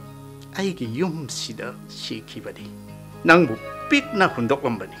ꯏꯆꯜꯗꯣ ꯑꯩꯒꯤ ꯌꯨꯝꯁꯤꯗ ꯁꯤꯈꯤꯕꯅꯤ ꯅꯪꯕꯨ ꯄꯤꯛꯅ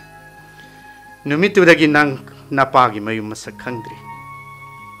ꯍꯨꯟꯗꯣꯛꯂꯝꯕꯅꯤ ꯅꯨꯃꯤꯠꯇꯨꯗꯒꯤ ꯅꯪ ꯅꯄꯥꯒꯤ ꯃꯌꯨꯝ ꯃꯁꯛ ꯈꯪꯗ꯭ꯔꯤ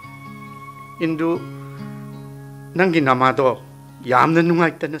인도 ꯅꯪꯒꯤ ꯅꯃꯥꯗꯣ ꯌꯥꯝꯅ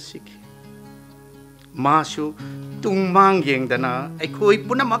ꯅꯨꯡꯉꯥꯏꯇꯅ ꯁꯤꯈꯤ 마수 뚱망 ꯌꯦꯡꯗꯅ ꯑꯩꯈꯣꯏ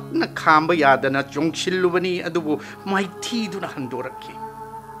ꯄꯨꯝꯅꯃꯛꯅ ꯈꯥꯝꯕ ꯌꯥꯗꯅ ꯆꯣꯡꯁꯤꯜꯂꯨꯕꯅꯤ ꯑꯗꯨꯕꯨ ꯃꯥꯏꯊꯤꯗꯨꯅ ꯍꯟꯗꯣꯔꯛꯈꯤ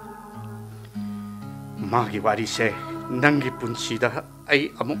마ꯒꯤ ꯋꯥꯔꯤꯁꯦ ꯅꯪꯒꯤ ꯄꯨꯟꯁꯤꯗ ꯑꯩ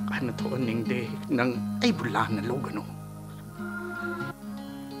ꯑꯃꯨꯛ ꯍꯟꯅ ꯊꯣꯛꯍꯟꯅꯤꯡꯗꯦ ꯅꯪ ꯑꯩꯕꯨ ꯂꯥꯟꯅ ꯂꯧꯒꯅꯨ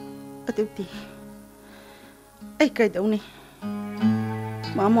ꯑꯗꯨꯗꯤ ꯑꯩ ꯀꯩꯗꯧꯅꯤ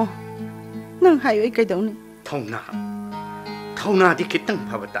ꯃꯥꯃꯣ ꯅꯪ ꯍꯥꯏꯌꯣ ꯑꯩ ꯀꯩꯗꯧꯅꯤ ꯊꯧꯅꯥꯗꯤ ꯈꯤꯇꯪ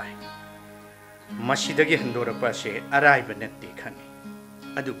ꯐꯕ ꯇꯥꯏ ꯃꯁꯤꯗꯒꯤ ꯍꯟꯗꯣꯔꯛꯄꯁꯦ ꯑꯔꯥꯏꯕ ꯅꯠꯇꯦ ꯈꯪꯉꯤ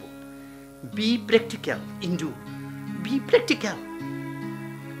ꯑꯗꯨꯕꯨ ꯕꯤ ꯄ꯭ꯔꯦꯛꯇꯤꯀꯦꯜ 인도 ꯕꯤ ꯄ꯭ꯔꯦꯛꯇꯤꯀꯦꯜ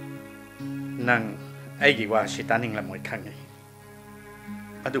ꯅꯪ ꯑꯩꯒꯤ ꯋꯥꯁꯤ ꯇꯥꯅꯤꯡꯂꯝꯃꯣꯏ ꯈꯪꯉꯤ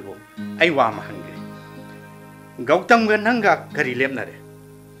ꯑꯗꯨꯕꯨ ꯑꯩ ꯋꯥ ꯑꯃ ꯍꯪꯒꯦ ꯒꯧꯇꯝꯒ ꯅꯪꯒ ꯀꯔꯤ ꯂꯦꯞꯅꯔꯦ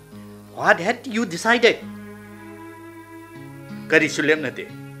what had you decided ꯀꯔꯤꯁꯨ ꯂꯦꯞꯅꯗꯦ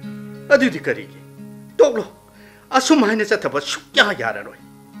ꯑꯗꯨꯗꯤ ꯀꯔꯤꯒꯤ ꯇꯣꯛꯂꯣ ꯑꯁꯨꯝ ꯍꯥꯏꯅ ꯆꯠꯊꯕ ꯁꯨꯛꯌꯥ ꯌꯥꯔꯔꯣꯏ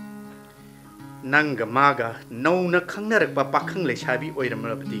ꯅꯪꯒ 마가 ꯅꯧꯅ ꯈꯪꯅꯔꯛꯄ ꯄꯥꯈꯪ ꯂꯩꯁꯥꯕꯤ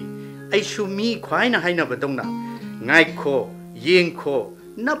ꯑꯣꯏꯔꯝꯂꯕꯗꯤ ꯑꯩꯁꯨ ꯃꯤ ꯈ꯭ꯋꯥꯏꯅ ꯍꯥꯏꯅꯕꯗꯧꯅ ꯉꯥꯏꯈꯣ ꯌꯦꯡꯈꯣ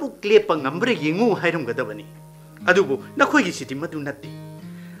ꯅꯕꯨꯛ ꯂꯦꯞꯄ ꯉꯝꯕ꯭ꯔꯥ ꯌꯦꯡꯉꯨ ꯍꯥꯏꯔꯝꯒꯗꯕꯅꯤ ꯑꯗꯨꯕꯨ ꯅꯈꯣꯏꯒꯤꯁꯤꯗꯤ ꯃꯗꯨ ꯅꯠꯇꯦ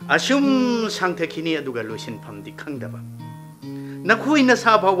ꯑꯁꯨꯝ ꯁꯥꯡꯊꯈꯤꯅꯤ ꯑꯗꯨꯒ ꯂꯣꯏꯁꯤꯟꯐꯝꯗꯤ ꯈꯪꯗꯕ ꯅꯈꯣꯏꯅ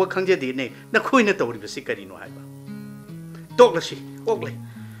ꯁꯥ ꯐꯥꯎꯕ ꯈꯪꯖꯗꯦꯅꯦ ꯅꯈꯣꯏꯅ ꯇꯧꯔꯤꯕꯁꯤ ꯀꯔꯤꯅꯣ ꯍꯥꯏꯕ ꯇꯣꯛꯂꯁꯤ ꯑꯣꯛꯂꯦ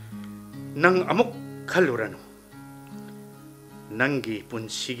ꯅꯪ ꯑꯃꯨꯛ ꯈꯜꯂꯨꯔꯅꯨ ꯅꯪꯒꯤ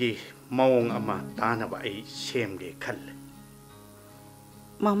ꯄꯨꯟꯁꯤꯒꯤ ꯃꯑꯣꯡ ꯑꯃ ꯇꯥꯅꯕ ꯑꯩ ꯁꯦꯝꯒꯦ ꯈꯜꯂꯦ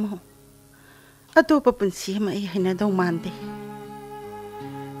ꯃꯥꯃꯣ ꯑꯇꯣꯞꯄ ꯄꯨꯟꯁꯤ ꯑꯃ ꯑꯩ ꯍꯩꯅꯗꯧ ꯃꯥꯟꯗꯦ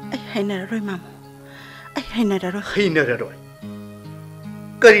ꯑꯩ ꯍꯩꯅꯔꯔꯣꯏ ꯃꯥꯃꯣ ꯑꯩ ꯍꯩꯅꯔꯔꯣꯏ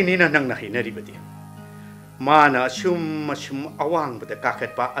ꯀꯔꯤꯅꯤꯅ ꯅꯪꯅ ꯍꯩꯅꯔꯤꯕꯗꯤ 마나 ꯑꯁꯨꯝ ꯑꯋꯥꯡꯕꯗ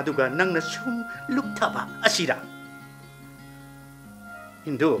ꯀꯥꯈꯠꯄ ꯑꯗꯨꯒ ꯅꯪꯅ ꯁꯨꯝ ꯂꯨꯞꯊꯕ ꯑꯁꯤꯔꯥ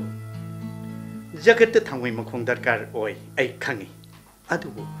Hindu jagat thangwai makhong darkar oi ai khangi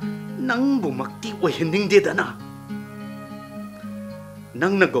adubu nang bu makti oi hending de dana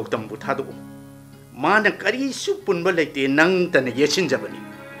nang na Gautam bu thadu mana kari su punba leite nang tan yesin jabani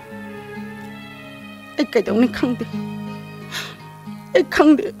ai kai dong ni khangde ai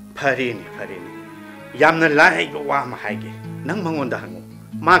khangde phare ni yamna lai go wa ma haige nang mangon da hango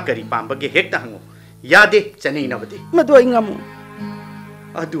ma kari pamba ge hekta hango yade chani na bade madu ai ngamu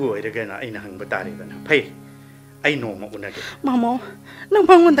adu oiragana aina hang batare dana phai ai no ma unage mamo nang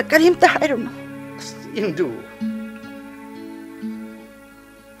bangon da karim ta hairno indu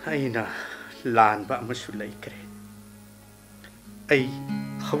aina lan ba masu lai kre ai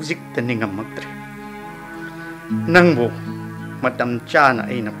hauzik taninga maktre nangbo matam chana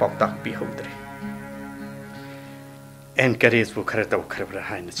aina poktak pi hodre encourage bu khara taw kharbra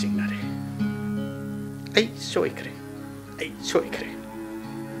haina singnare ai soikre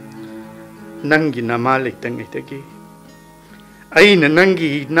Nangi nama leitang itagi aina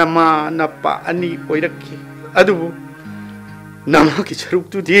nangi nama napa ani oiraki adu nama ki charuk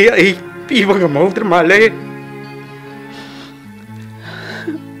tu di ai piba ga maudra male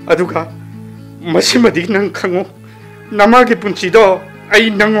adu ka masimadi nang khango nama ki punchi do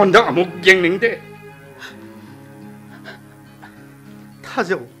ai nangonda amuk yengning de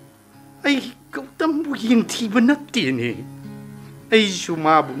thajo ai Gautam bu yin thiba natte ne ai su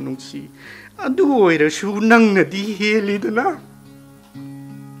ma bu nungsi adu oirasu nang na di helidana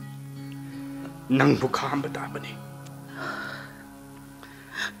nang bu khamba tabani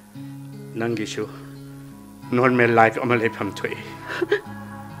nangi su normal life amale pham thoi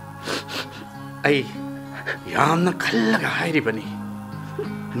ai yamna khallaga hairibani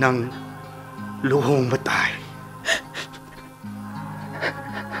nang luhong batai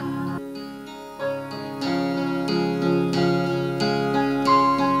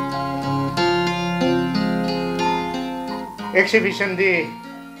exhibition di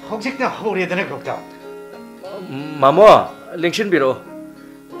hojikna horedana Gautam Mamo lengshin biro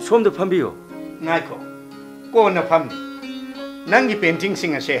som da phambiyo ngaiko ko na phamni nangi painting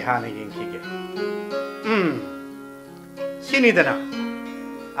singa se hana yengkhige sini dana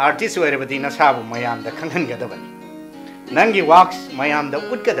artist oirabadi na sabu mayam da khanghan gadabani nangi works mayam da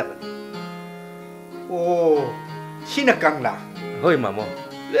utgadabani oh sina kangla hoi mamo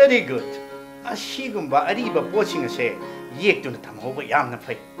very good asigumba ariba poching se yek tu na thamhoba yamna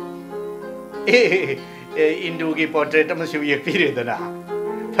phai Indu ki portrait amasu yek pire dana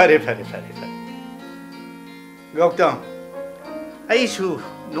phare Gautam ai su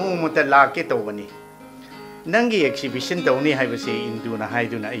no mota la ke tawani nangi exhibition tawni haibase Indu na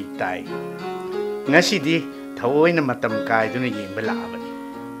haiduna ai tai ngasi di thawoina matam kai duna yengba laabani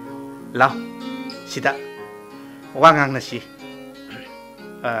la sida wangang na si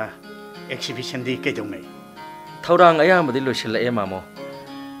exhibition di ke jongai Thaurang ayamadi loisilla e mamo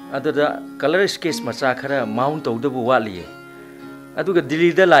aduda color sketch macha khara mount tawdabu wali aduga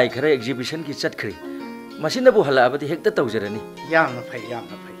Delhi da lai khara exhibition ki chatkhri masina bu hala abadi hekta tawjarani yamna phai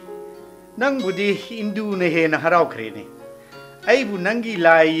nang budi Indu ne he na harau khre ni ai bu nangi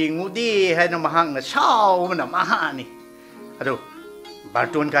lai ngudi ha na mahang na saw na mahani adu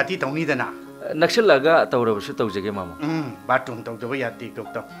barton ka ti tawni dana naksalaga tawrabusu tawjage mamo barton tawdaba yati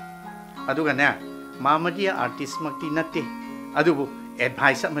Gautam aduga ne Mamadi artist makti natte adubu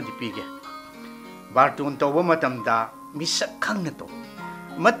advice amadi pige barton tawba matamda misak khangna to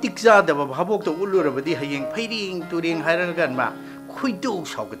matik zadaba bhabok to ulurabadi hayeng phairing turing hairagan ma khuido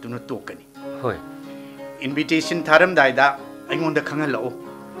saugatuna tokani hoi invitation tharam daida aingonda khangalo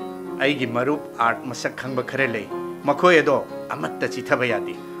aigi marup art masak khangba khare lei makhoi edo amatta chithaba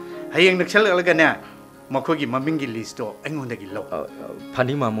yadi hayeng naksal algana makhogi mamingi list to aingonda gi lo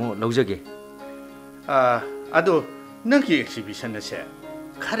phani mamo lojage ado nangi exhibition se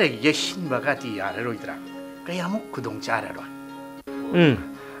khare yeshin bagati yararoidra kayamuk khudong chararo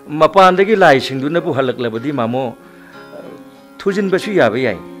mapandagi lai singduna bu halaklabadi mamo thujin basu yabe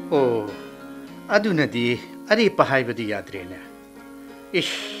yai oh aduna di ari pahaibadi yadrena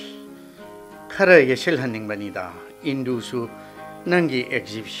ish khare yeshil haning banida Indu su nangi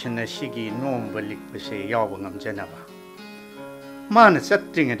exhibition asigi nomba likpase yawa ngamjanaba mana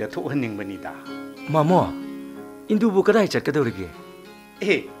chatringa da thu haning banida Mamo Indu bu kadai chatkadorige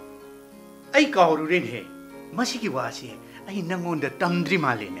ai kaururene he masigi wasi ai nangonda tamdri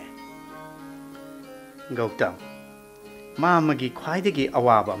malene Gautam mamagi khwaidagi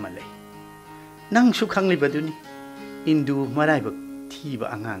awaba male nang su khanglibaduni Indu maraibak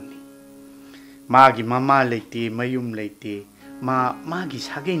thiba angangni magi mama leite mayum leite magi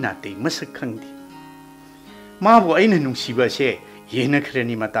sagai nate masak khangdi mabu aina nungsiba se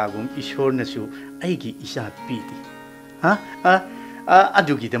ꯌꯦꯡꯅꯈ꯭ꯔꯅꯤ ꯃꯇꯥꯒꯨꯝ ꯏꯁꯣꯔꯅꯁꯨ ꯑꯩꯒꯤ ꯏꯆꯥ ꯄꯤꯗꯦ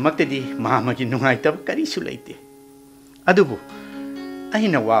ꯑꯗꯨꯒꯤꯗꯃꯛꯇꯗꯤ ꯃꯥꯃꯒꯤ ꯅꯨꯡꯉꯥꯏꯇꯕ ꯀꯔꯤꯁꯨ ꯂꯩꯇꯦ ꯑꯗꯨꯕꯨ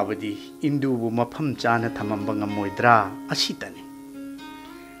ꯑꯩꯅ ꯋꯥꯕꯗꯤ ꯏꯟꯗꯨꯕꯨ ꯃꯐꯝ ꯆꯥꯅ ꯊꯝꯃꯝꯕ ꯉꯝꯃꯣꯏꯗ꯭ꯔꯥ ꯑꯁꯤꯇꯅꯤ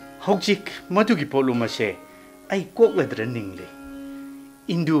ꯍꯧꯖꯤꯛ ꯃꯗꯨꯒꯤ ꯄꯣꯠꯂꯨꯝ ꯑꯁꯦ ꯑꯩ ꯀꯣꯛꯂꯗ꯭ꯔ ꯅꯤꯡꯂꯦ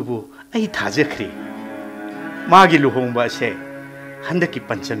ꯏꯟꯗꯨꯕꯨ ꯑꯩ ꯊꯥꯖꯈ꯭ꯔꯦ 마기 루홍바세 한데키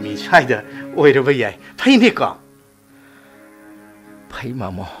반점이 사이다 오히려 야이 파이니까 파이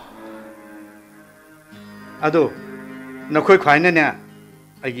마모 아도 너코이 과이나냐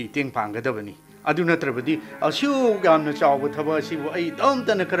아기 땡 방가더버니 아두 너트러버디 아시오 감나 짜오부 타바시부 아이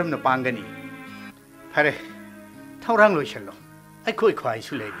덤따나 그럼나 방가니 파레 타우랑 로셜로 아이 코이 과이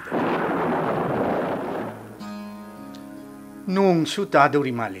술래기다 농수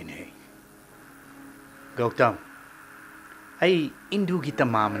따도리 말리네 गौतम आई इंदू की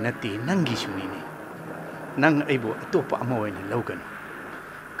तमाम नती नंगी सुनी ने नंग आइबो अतोप अमा ओइना लौगन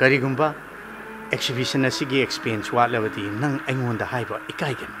करिगुंबा एक्सिबिशन असिगी एक्सपेंस वाटलबदी नंग आइंगोंदा हाइबा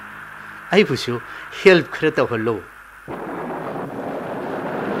इकाइगन आइबुसु हेल्प खर तवहलो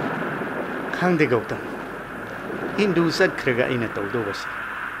खांदे गौतम इंदू सखरगा आइना तौदोबसे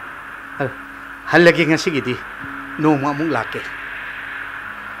हल्लगे ngasiगidi नोमा अमुक लाके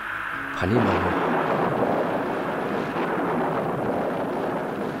funny momo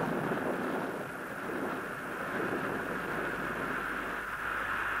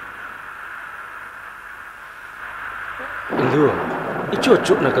इचो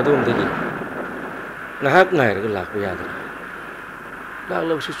चुपना कदोंदगी ngahak ngai ra lak ba yadra lak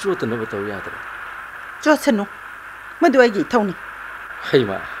lo su chu tna ba taw yadra cho sanu madu ai gi thawni hai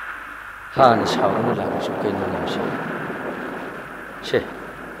ma ha na saw na lak su kai na nam shi she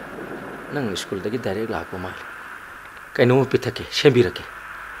nang school dagi direct lak ba mal kai no pithake sembi rake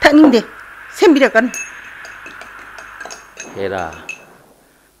thakning de sembi rakan hera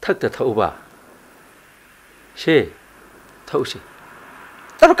thak ta thau ba she thau si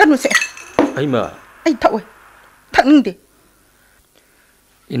taro kanu se ai ma ai thawai thakning de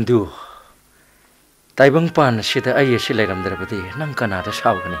indu taibang pan sida ai si lairam darabadi nang kana da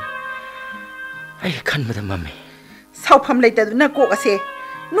sawgani ai khan bada mami sawpham leita duna ko ase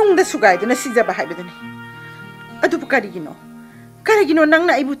nung da sugai duna sijaba haibadani adu karigino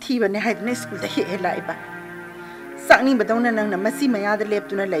nangna aibu thibane haibane school da he laiba sakning badawna nangna masi maya da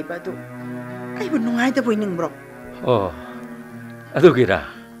leptuna laiba du aibu nungai da boining bro oh adugira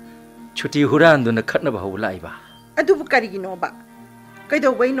chuti huran duna khatna ba ho laiba adu karigino ba kaido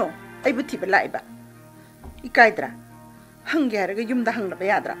baino aibu thiba laiba ikaidra hangyaraga yumda hanglaba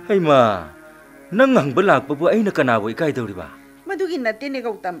yadra ai ma nang hangba lakpa bu aina kana bo ikai doriba madugi natte ne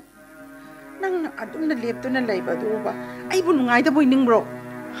gautam nang adumna leptuna laiba du ba aibu nungai da boining bro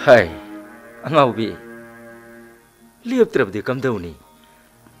hai angaubi leptrabdi kamdawni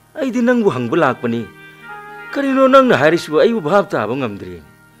aidi nang bu hangba lakpani karino nang na harisu aibu bhab ta ba ngamdri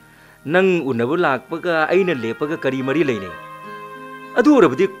nang unabu lakpaga aina lepaga kari mari leine adu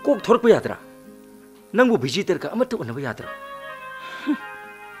rabdi kok thorpa yadra nang bu visitor ka amata unabu yadra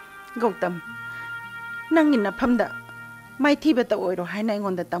gautam nang inna phamda mai thiba ta oiro haina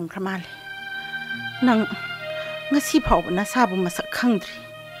ingonda tam kramale nang ngasi phawna sabu masak khangdri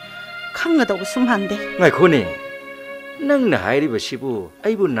khanga do sum hande ngai khone nang na hairi basibu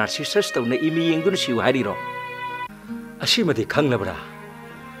aibu narcissus tawna imi yengdun siu hairi ro asimadi khanglabra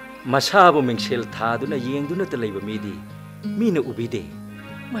masabu mengsel thaduna yengduna ta leiba midi mina ubide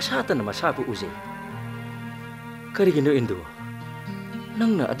masatana masabu uje karigino indu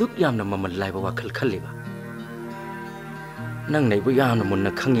nangna aduk yamna mamal laiba wakhal khaliba nang naibu yamna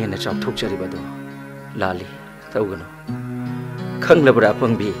munna khangye na chap thok chariba do lali tawgano khanglabra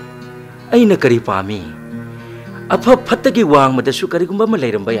pangbi aina kari pami apha phattagi wang madasu karigumba ma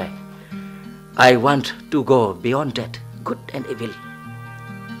leiramba yai I want to go beyond that good and evil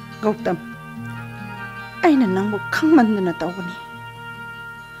gautam aina nangbu khangmanduna tawgani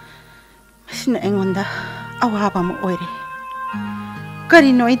masina engonda awaba ma oire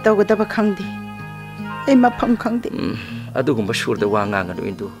kari noi tawgadaba khangdi ai mafam khangdi adugumba surda wanganga do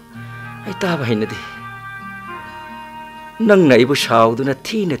indu ai taba hinadi nang naibu sauduna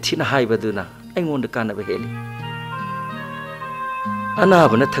thina haibaduna aingonda kanaba heli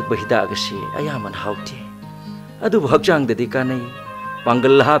anabana thakba hidagasi ayaman hauti adubu hakjangdadi kanai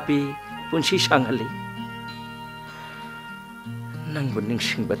pangal hapi punsi sanghali nangbu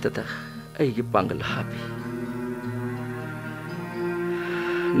ningsingba tada aigi pangal hapi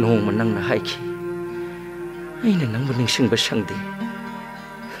nongma nangna haiki aina nangbu ningsingba sangdi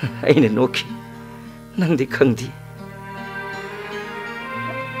aina noki nangdi khangdi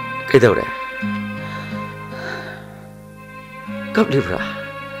kaidawre Kaplibra.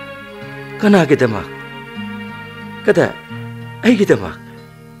 Kanagidamag. Kada ay gidamak.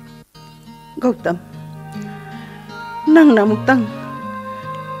 Gautam. Nang namutang.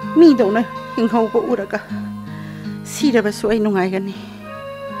 Mi daw na hinghaw ko uraga. Sira ba so ay nungay gani.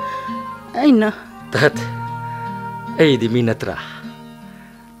 Ay na. Tat. Ay di minatra.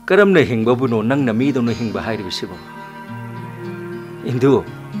 Karam na hingba buno nang nami daw na hingba hayri bisibo. Indu.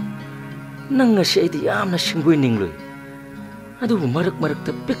 Nang nga siya ay di yam na singgoy ningloy. Adu marak-marak ta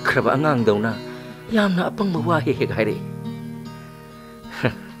pikraba angang daw na yam na apang mawahi higayri.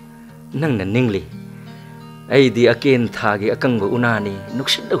 Nang naningli. Ay di akin thagi akang ba unani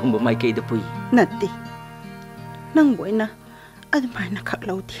nuksin na humba may kay dapuy. Nati. Nang boy na adamay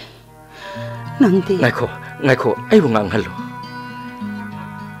nakaklaw di. Nang di. Ngay ko, ay bungang halo.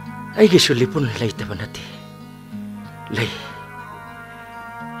 Ay gisulipon lay taba nati. Lay.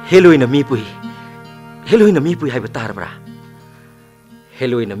 Heloy na mipuy. Heloy na mipuy hay batar bra.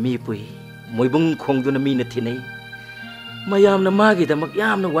 Heloy na mipuy. Moy bung kong do na minatinay. Mayam na magi da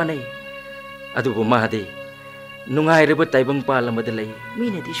magyam na wanay. Adu bumadi. Nungay rebot tay bang pala madalay.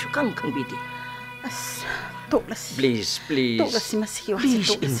 Mina di sukang kang biti. As, tuklas. Please. Tuklas si masiyo.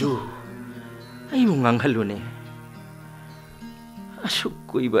 Please, Indu. Ay mungang halo ne. Asuk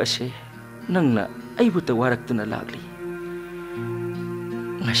ko iba siya. Nang na ay butawarak to na lagli.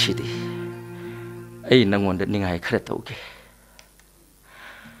 Ngasidi. Ay nangwanda ningay karataw ke.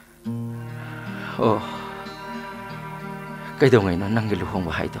 Oh. Kay daw ngayon nang giluhong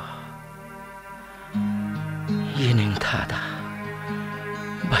bahay do. Yining tada.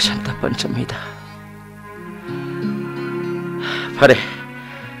 Basanta pancamida. Pare.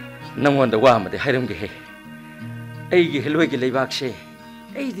 Nang wanda wa made hayram ge he. Ay gi heloy gi leibak she.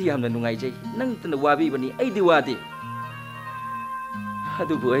 Ay di yam na nungay jay. Nang tanawabi bani ay di wadi.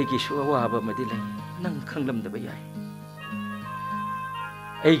 Adubu ay gi shuwa ba madilay. Nang khanglam da bayay.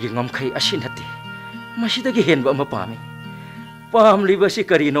 Ay gi ngam khay asin hati. Masida gi hen ba mapami. Pamli ba si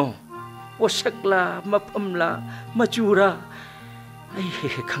karino? Wasakla, mapamla, matsura. Ay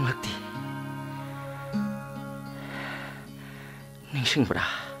khangakti. Ningsing bra.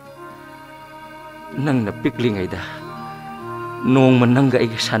 Nang napikling ay da. Noong manangga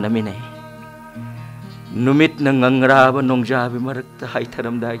ay sanamin ay. Numit nang ngangraba Nnongjabee marakta hay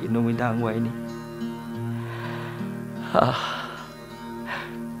taramdagi numidangway ni.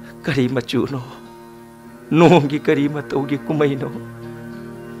 Karima chuno. Noong gi karima tawgi kumayno.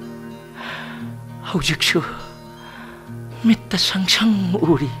 Haujik siya. Mita sang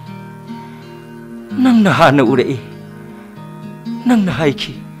uri. Nang nahana uri. Nang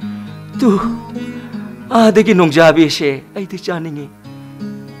nahaiki. Tu. Adagi Nnongjabee siya. Ay di janingi.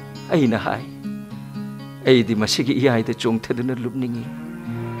 Ay nahay. Ay di masigi iyay da chong tada na lupningi.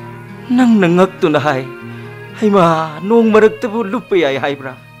 Nang nangak to nahay. Ay ma. Noong maragtabo lupay ay hay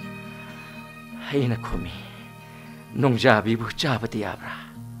bra. Ay nakumi. Nnongjabee bu jabati abra.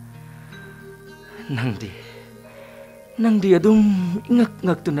 Nang di adum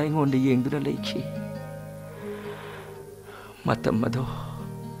ingak to na ingon di yeng do na laiki. Matam mado.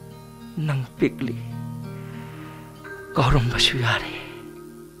 Nang pikli. Kaurom basuyari.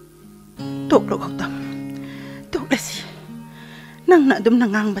 Tuklo Gautam. Tuklasi. Nang nadum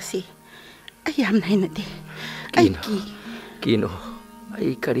nangang basi. Ayam na hinati. Ay ki. Kino.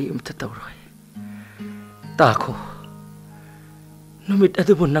 Ay karim tatawroy. Tako. Numit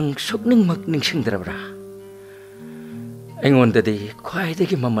adubo nang sukning magning singdrabra. Ingon dadi kway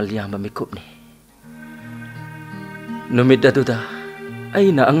dagi mamalyama mikup ni. Numit aduda ay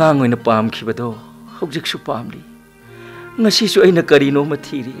naangangoy na pam kibado. Hugjik su pamli. Ngasisu ay nakarino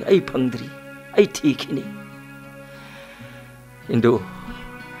matiri ay pangdri ay tikini. Indo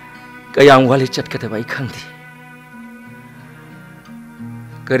kayang walichat katabay kangdi.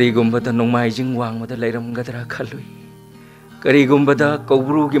 Karigumbada nung maijing wang mada layram gadra kaloy. Karigumbada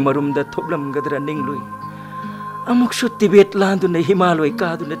kaubrugi marumda toplam gadra ningloy. Amuksut Tibet lando na Himaloy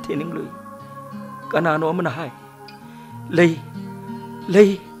kado na tiningloy. Kanano amanahay. Lay.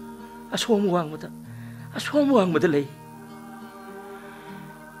 Aswamwang mada lay.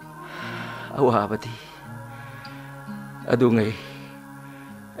 Awabati. Adungay.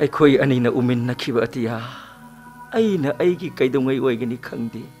 Ay koy ani na umin na kiba atiya. Ay na ay gi kay dungay way gani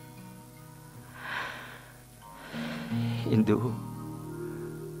kangdi. Indo.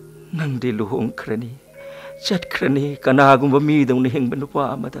 Nang diluhong krani. Chat krani kanagong bamidong ni hing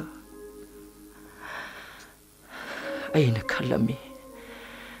banupa amada. Ay na kalami.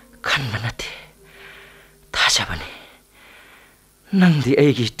 Kan manati. Tasabani. Nang di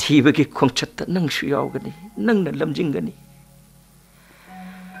ay gi tiba gi kong chatta nang suyaw gani. Nang nalamjing gani.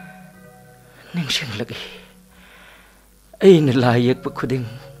 Ning siyang lagi. ꯑꯩꯅ ꯂꯥꯏ ꯌꯦꯛꯄ ꯈꯨꯗꯤꯡ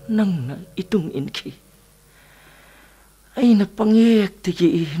ꯅꯪꯅ ꯏꯇꯨꯡ ꯏꯟꯈꯤ ꯑꯩꯅ ꯄꯪꯌꯦꯛꯇꯒꯤ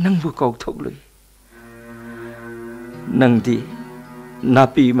ꯅꯪꯕꯨ ꯀꯥꯎꯊꯣꯛꯂꯨꯏ ꯅꯪꯗꯤ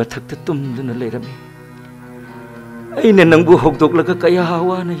ꯅꯥꯄꯤ ꯃꯊꯛꯇ ꯇꯨꯝꯗꯨꯅ ꯂꯩꯔꯝꯃꯤ ꯑꯩꯅ ꯅꯪꯕꯨ ꯍꯧꯗꯣꯛꯂꯒ ꯀꯌꯥ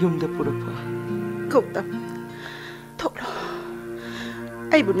ꯋꯥꯅ ꯌꯨꯝꯗ ꯄꯨꯔꯛꯄ Gautam ꯊꯣꯛꯂꯣ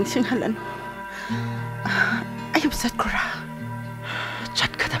ꯑꯩꯕꯨ ꯅꯤꯡꯁꯤꯡꯍꯜꯂꯅꯨ ꯑꯌꯨꯛ ꯆꯠꯈ꯭ꯔꯣ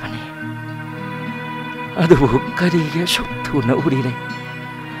ꯆꯠꯀꯗꯕꯅꯤ ꯑꯗꯨꯕꯨ ꯀꯔꯤꯒꯤ ꯑꯁꯨꯛ ꯊꯨꯅ ꯎꯔꯤꯔꯦ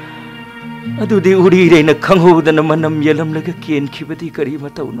ꯑꯗꯨꯗꯤ ꯎꯔꯤꯔꯦꯅ ꯈꯪꯍꯧꯗꯅ ꯃꯅꯝ ꯌꯦꯜꯂꯝꯂꯒ ꯀꯦꯟꯈꯤꯕꯗꯤ ꯀꯔꯤ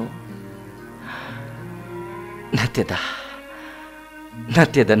ꯃꯇꯧꯅꯣ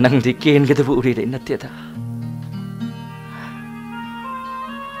ꯅꯠꯇꯦꯗ ꯅꯪꯗꯤ ꯀꯦꯟꯒꯗꯕ ꯎꯔꯤꯔꯦ ꯅꯠꯇꯦꯗ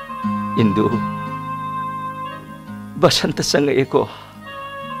인두 basanta sangayeko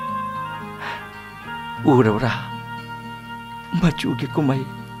urabra machugi kumai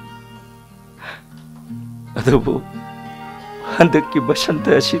adubu handaki basanta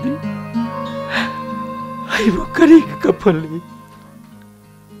asidi aibu kari kapali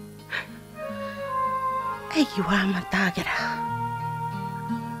ꯑꯩꯒꯤ ꯋꯥ ꯑꯃ ꯇꯥꯒꯦꯔꯥ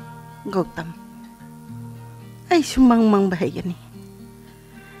ꯒꯧꯇꯝ ꯑꯩꯁꯨ ꯃꯪꯕ ꯍꯩꯒꯅꯤ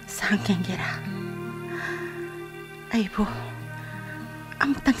ꯁꯥꯡꯒꯦꯔꯥ ꯑꯩꯕꯨ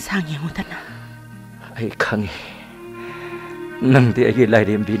ꯑꯃꯨꯛꯇꯪ ꯁꯥꯡꯌꯦꯡꯉꯨꯗꯅ ꯑꯩ ꯈꯪꯉꯤ ꯅꯪꯗꯤ ꯑꯩꯒꯤ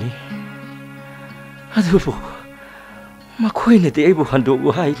ꯂꯥꯏꯔꯦꯝꯕꯤꯅꯤ ꯑꯗꯨꯕꯨ ꯃꯈꯣꯏꯅꯗꯤ ꯑꯩꯕꯨ ꯍꯟꯗꯣꯛꯎ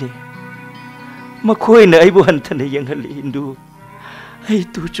ꯍꯥꯏꯅꯤ ꯃꯈꯣꯏꯅ ꯑꯩꯕꯨ ꯍꯟꯊꯅ ꯌꯦꯡꯍꯜꯂꯤ 인두 ꯑꯩ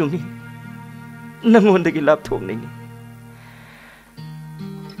ꯇꯨ ꯆꯨꯡꯉꯤ ꯅꯪꯉꯣꯟꯗꯒꯤ ꯂꯥꯞꯊꯣꯛꯅꯤꯡꯉꯤ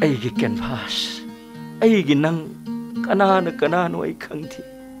ꯑꯩꯒꯤ ꯀꯦꯟꯚꯥꯁ ꯑꯩꯒꯤ ꯅꯪ ꯀꯅꯥꯅꯣ ꯑꯩ ꯈꯪꯗꯦ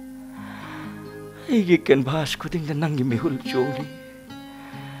ꯑꯩꯒꯤ ꯀꯦꯟꯚꯥꯁ ꯈꯨꯗꯤꯡꯗ ꯅꯪꯒꯤ ꯃꯤꯍꯨꯜ ꯆꯣꯡꯂꯤ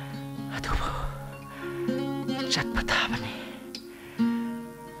ꯑꯗꯨꯕꯨ ꯆꯠꯄ ꯇꯥꯕꯅꯤ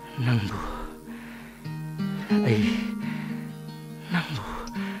ꯅꯪꯕꯨ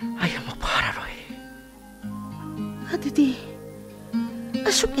ꯑꯩ ꯑꯃꯨꯛ ꯐꯥꯔꯔꯣꯏ ꯑꯗꯨꯗꯤ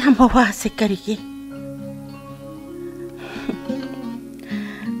ꯑꯁꯨꯛ ꯌꯥꯝꯕ ꯋꯥꯁꯦ ꯀꯔꯤꯒꯤ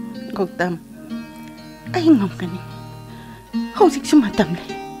ꯒꯧꯇꯝ ꯑꯩ ꯉꯝꯒꯅꯤ ꯍꯧꯖꯤꯛꯁꯨ ꯃꯇꯝ ꯂꯩ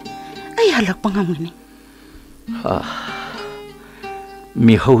ꯑꯩ ꯍꯜꯂꯛꯄ ꯉꯝꯒꯅꯤ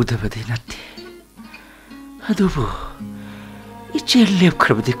ꯃꯤꯍꯧꯗꯕꯗꯤ ꯅꯠꯇꯦ ꯑꯗꯨꯕꯨ 이제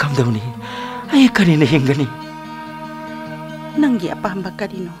랩크럽디 감다우니 아예 가리나 행가니 ꯅꯪꯒꯤ ꯑꯄꯥꯝꯕ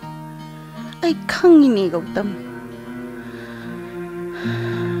ꯀꯔꯤꯅꯣ ꯑꯩ ꯈꯪꯉꯤꯅꯤ ꯒꯧꯇꯝ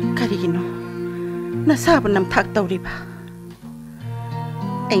ꯀꯔꯤꯒꯤꯅꯣ ꯅꯁꯥꯕꯨ ꯅꯝꯊꯥꯛ ꯇꯧꯔꯤꯕ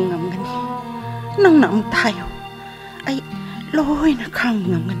ꯑꯩ ꯉꯝꯒꯅꯤ ꯅꯪꯅ ꯑꯃꯨꯛꯇ ꯍꯥꯏꯌꯣ ꯑꯩ ꯂꯣꯏꯅ ꯈꯪꯕ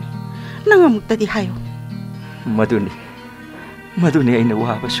ꯉꯝꯒꯅꯤ ꯅꯪ ꯑꯃꯨꯛꯇꯗꯤ ꯍꯥꯏꯌꯣ ꯃꯗꯨꯅꯤ ꯑꯩꯅ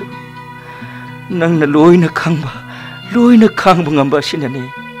ꯋꯥꯕꯁꯨ ꯅꯪꯅ ꯂꯣꯏꯅ ꯈꯪꯕ ꯉꯝꯕ ꯑꯁꯤꯅꯅꯤ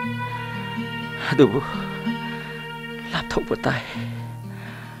ꯑꯗꯨꯕꯨ ꯂꯥꯞꯊꯣꯛꯄ ꯇꯥꯏ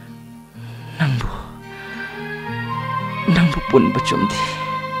ꯅꯪꯕу ꯄꯨꯟꯕ ꯆꯨꯝꯗꯦ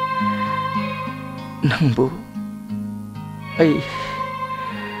ꯅꯪꯕꯨ ꯑꯩ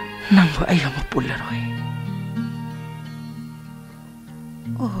ꯑꯃꯨꯛ ꯄꯨꯜꯂꯔꯣꯏ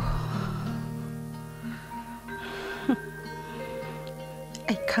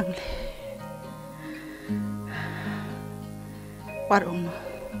ꯑꯩ ꯈꯪꯂꯦ ꯋꯥꯔꯧꯅꯨ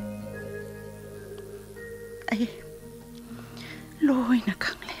ꯑꯩ ꯂꯣꯏꯅ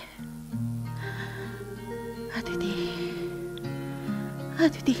ꯈꯪꯂꯦ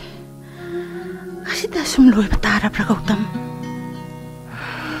ꯑꯗꯨꯗꯤ ꯑꯁꯤꯗ ꯁꯨꯝ ꯂꯣꯏꯕ ꯇꯥꯔꯕ꯭ꯔꯥ ꯒꯧꯇꯝ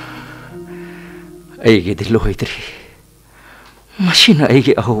ꯑꯩꯒꯤꯗꯤ ꯂꯣꯏꯗ꯭ꯔꯤ ꯃꯁꯤꯅ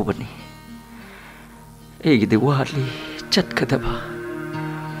ꯑꯩꯒꯤ ꯑꯍꯧꯕꯅꯤ ꯑꯩꯒꯤꯗꯤ ꯋꯥꯠꯂꯤ ꯆꯠꯀꯗꯕ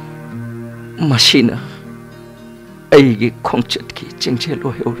ꯃꯁꯤꯅ ꯑꯩꯒꯤ ꯈꯣꯡꯆꯠꯀꯤ ꯆꯤꯡꯖꯦꯜ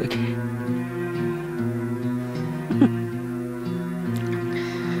ꯑꯣꯏꯍꯧꯔꯒꯦ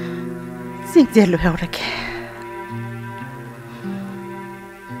ꯆꯤꯡꯖꯦꯜ ꯑꯣꯏꯍꯧꯔꯒꯦ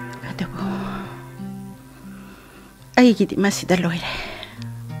ꯑꯗꯨꯕꯨ ꯑꯩꯒꯤꯗꯤ ꯃꯁꯤꯗ ꯂꯣꯏꯔꯦ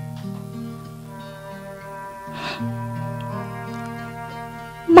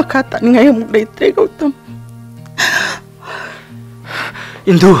ꯃꯈꯥ ꯇꯥꯅꯤꯡꯉꯥꯏ ꯑꯃꯨꯛ ꯂꯩꯇ꯭ꯔꯦ ꯒꯧꯇꯝ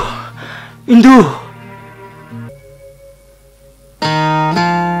인두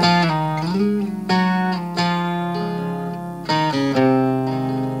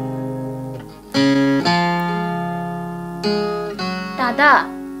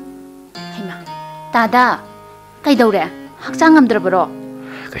다다 ꯀꯩꯗꯧꯔꯦ ꯍꯛꯆꯥꯡ ꯉꯝꯗ꯭ꯔꯕꯔꯣ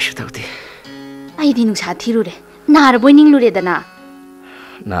ꯀꯩꯁꯨ ꯇꯧꯗꯦ ꯑꯩꯗꯤ ꯅꯨꯡꯁꯥ ꯊꯤꯔꯨꯔꯦ ꯅꯥꯔꯕꯣꯏ ꯅꯤꯡꯂꯨꯔꯦꯗꯅ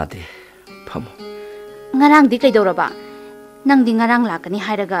ꯅꯥꯗꯦ ꯐꯝꯃꯣ ꯉꯔꯥꯡꯗꯤ ꯀꯩꯗꯧꯔꯕ ꯅꯪꯗꯤ ꯉꯔꯥꯡ ꯂꯥꯛꯀꯅꯤ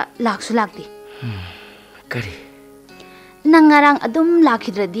ꯍꯥꯏꯔꯒ ꯂꯥꯛꯁꯨ ꯂꯥꯛꯇꯦ ꯀꯔꯤ ꯅꯪ ꯉꯔꯥꯡ ꯑꯗꯨꯝ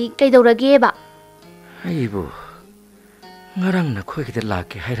ꯂꯥꯛꯈꯤꯗ꯭ꯔꯗꯤ ꯀꯩꯗꯧꯔꯒꯦꯕ ꯑꯩꯕꯨ ngarang na khoi gida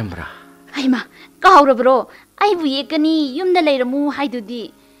lake hairamra Aima, kaurabro, aibu yekani yumda leiramu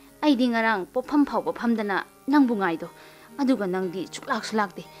haidudi. Aidi ngarang pofam phawba phamdana nangbu ngaido. Aduga nangdi chuklak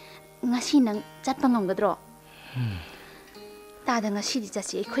sulakde. Ngasi nang chatpa ngamgadro. Tada ngasi di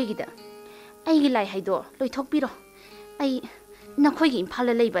chasi aikhoigida. Aigi lai haido loithokpiro. Ai nakhoigi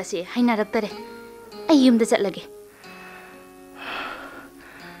Imphala leiba se hainaraktare. Ai yumda chatlage.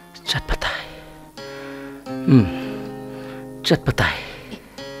 Chatpatai. Chatpatai.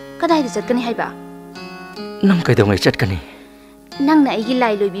 Kadai da chatkani haiba? Nang kaidongai chatkani. Nang na aigi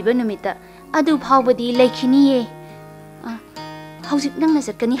lai loibiba numita adu phawbadi laikhiniye. Hauzik nang na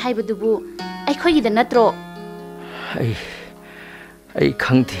chatkani haibadubu aikhoigida natro. Ai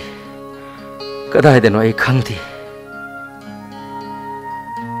khangdi. Kadai deno ai khangdi.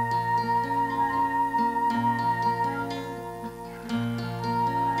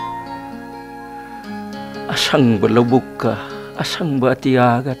 Ashangba lobukka Ashangba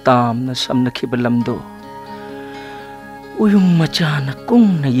atiyaga tamna samnakhiba lamdo uyung machana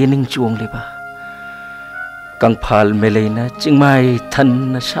kungna yening chuang liba kangphal meleina chingmai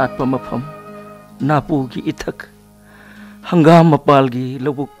thanna satpa mafam napugi ithak hangam mapalgi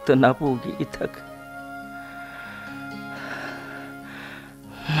lobukta napugi ithak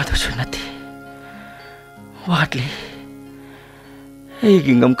madusu nati watli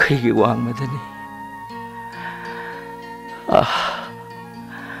eigi ngamkhaigi wang madani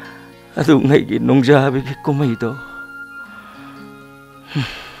adu ngai gi Nnongjabee gi kumaido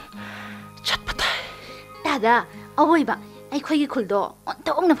chatpatai Dada awoiba aikhoigi khuldo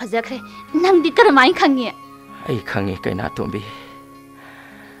ontongna phajakhre nangdi karamai khangi ai khangi kaina tombi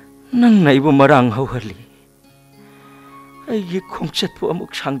nang naibu marang hauhali ai gi khongchat pu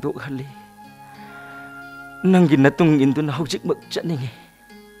amuk sangdok hali nangi natung induna haujik mak chaninge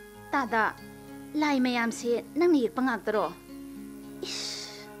Dada lai mayam se nang yek pangak taro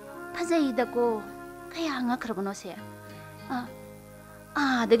Fazai dako kaya nga krabano se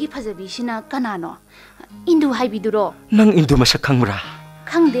dagi fazabi sina kanano indu haibiduro nang indu masak kangmra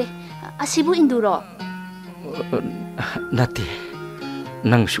khangde asibu induro nati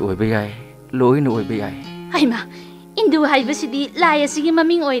nang su oiba yai loi no oiba yai haima indu haibasidi lai asigi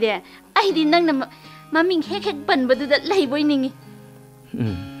maming oire aidi nang na maming hek hek banbaduda laiboi ningi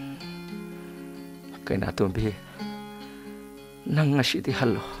kaina tombi nang ngasidi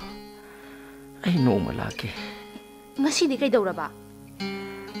hallo ai noma lake ngasidi kaidauraba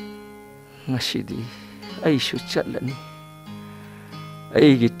ngasidi ai su chatlani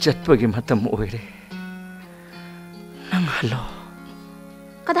ai gi chatpagi matam oire nang hallo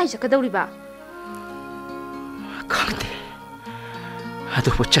kadai chakadauriba khangde adu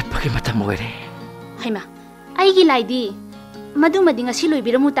po chatpagi matam oire haima aigi laidi madumadi ngasi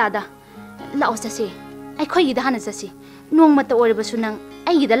loibiramu tada lao chase aikhoigida hana chase nongmata oirebasu nang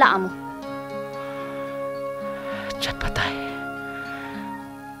aigida laamu chatpatai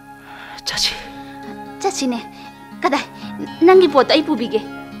chachine kadai nangi pot ai pubige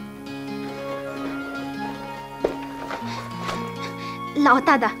lao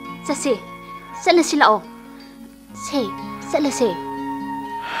tada chase chalasi lao se chalase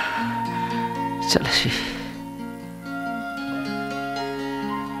chalasi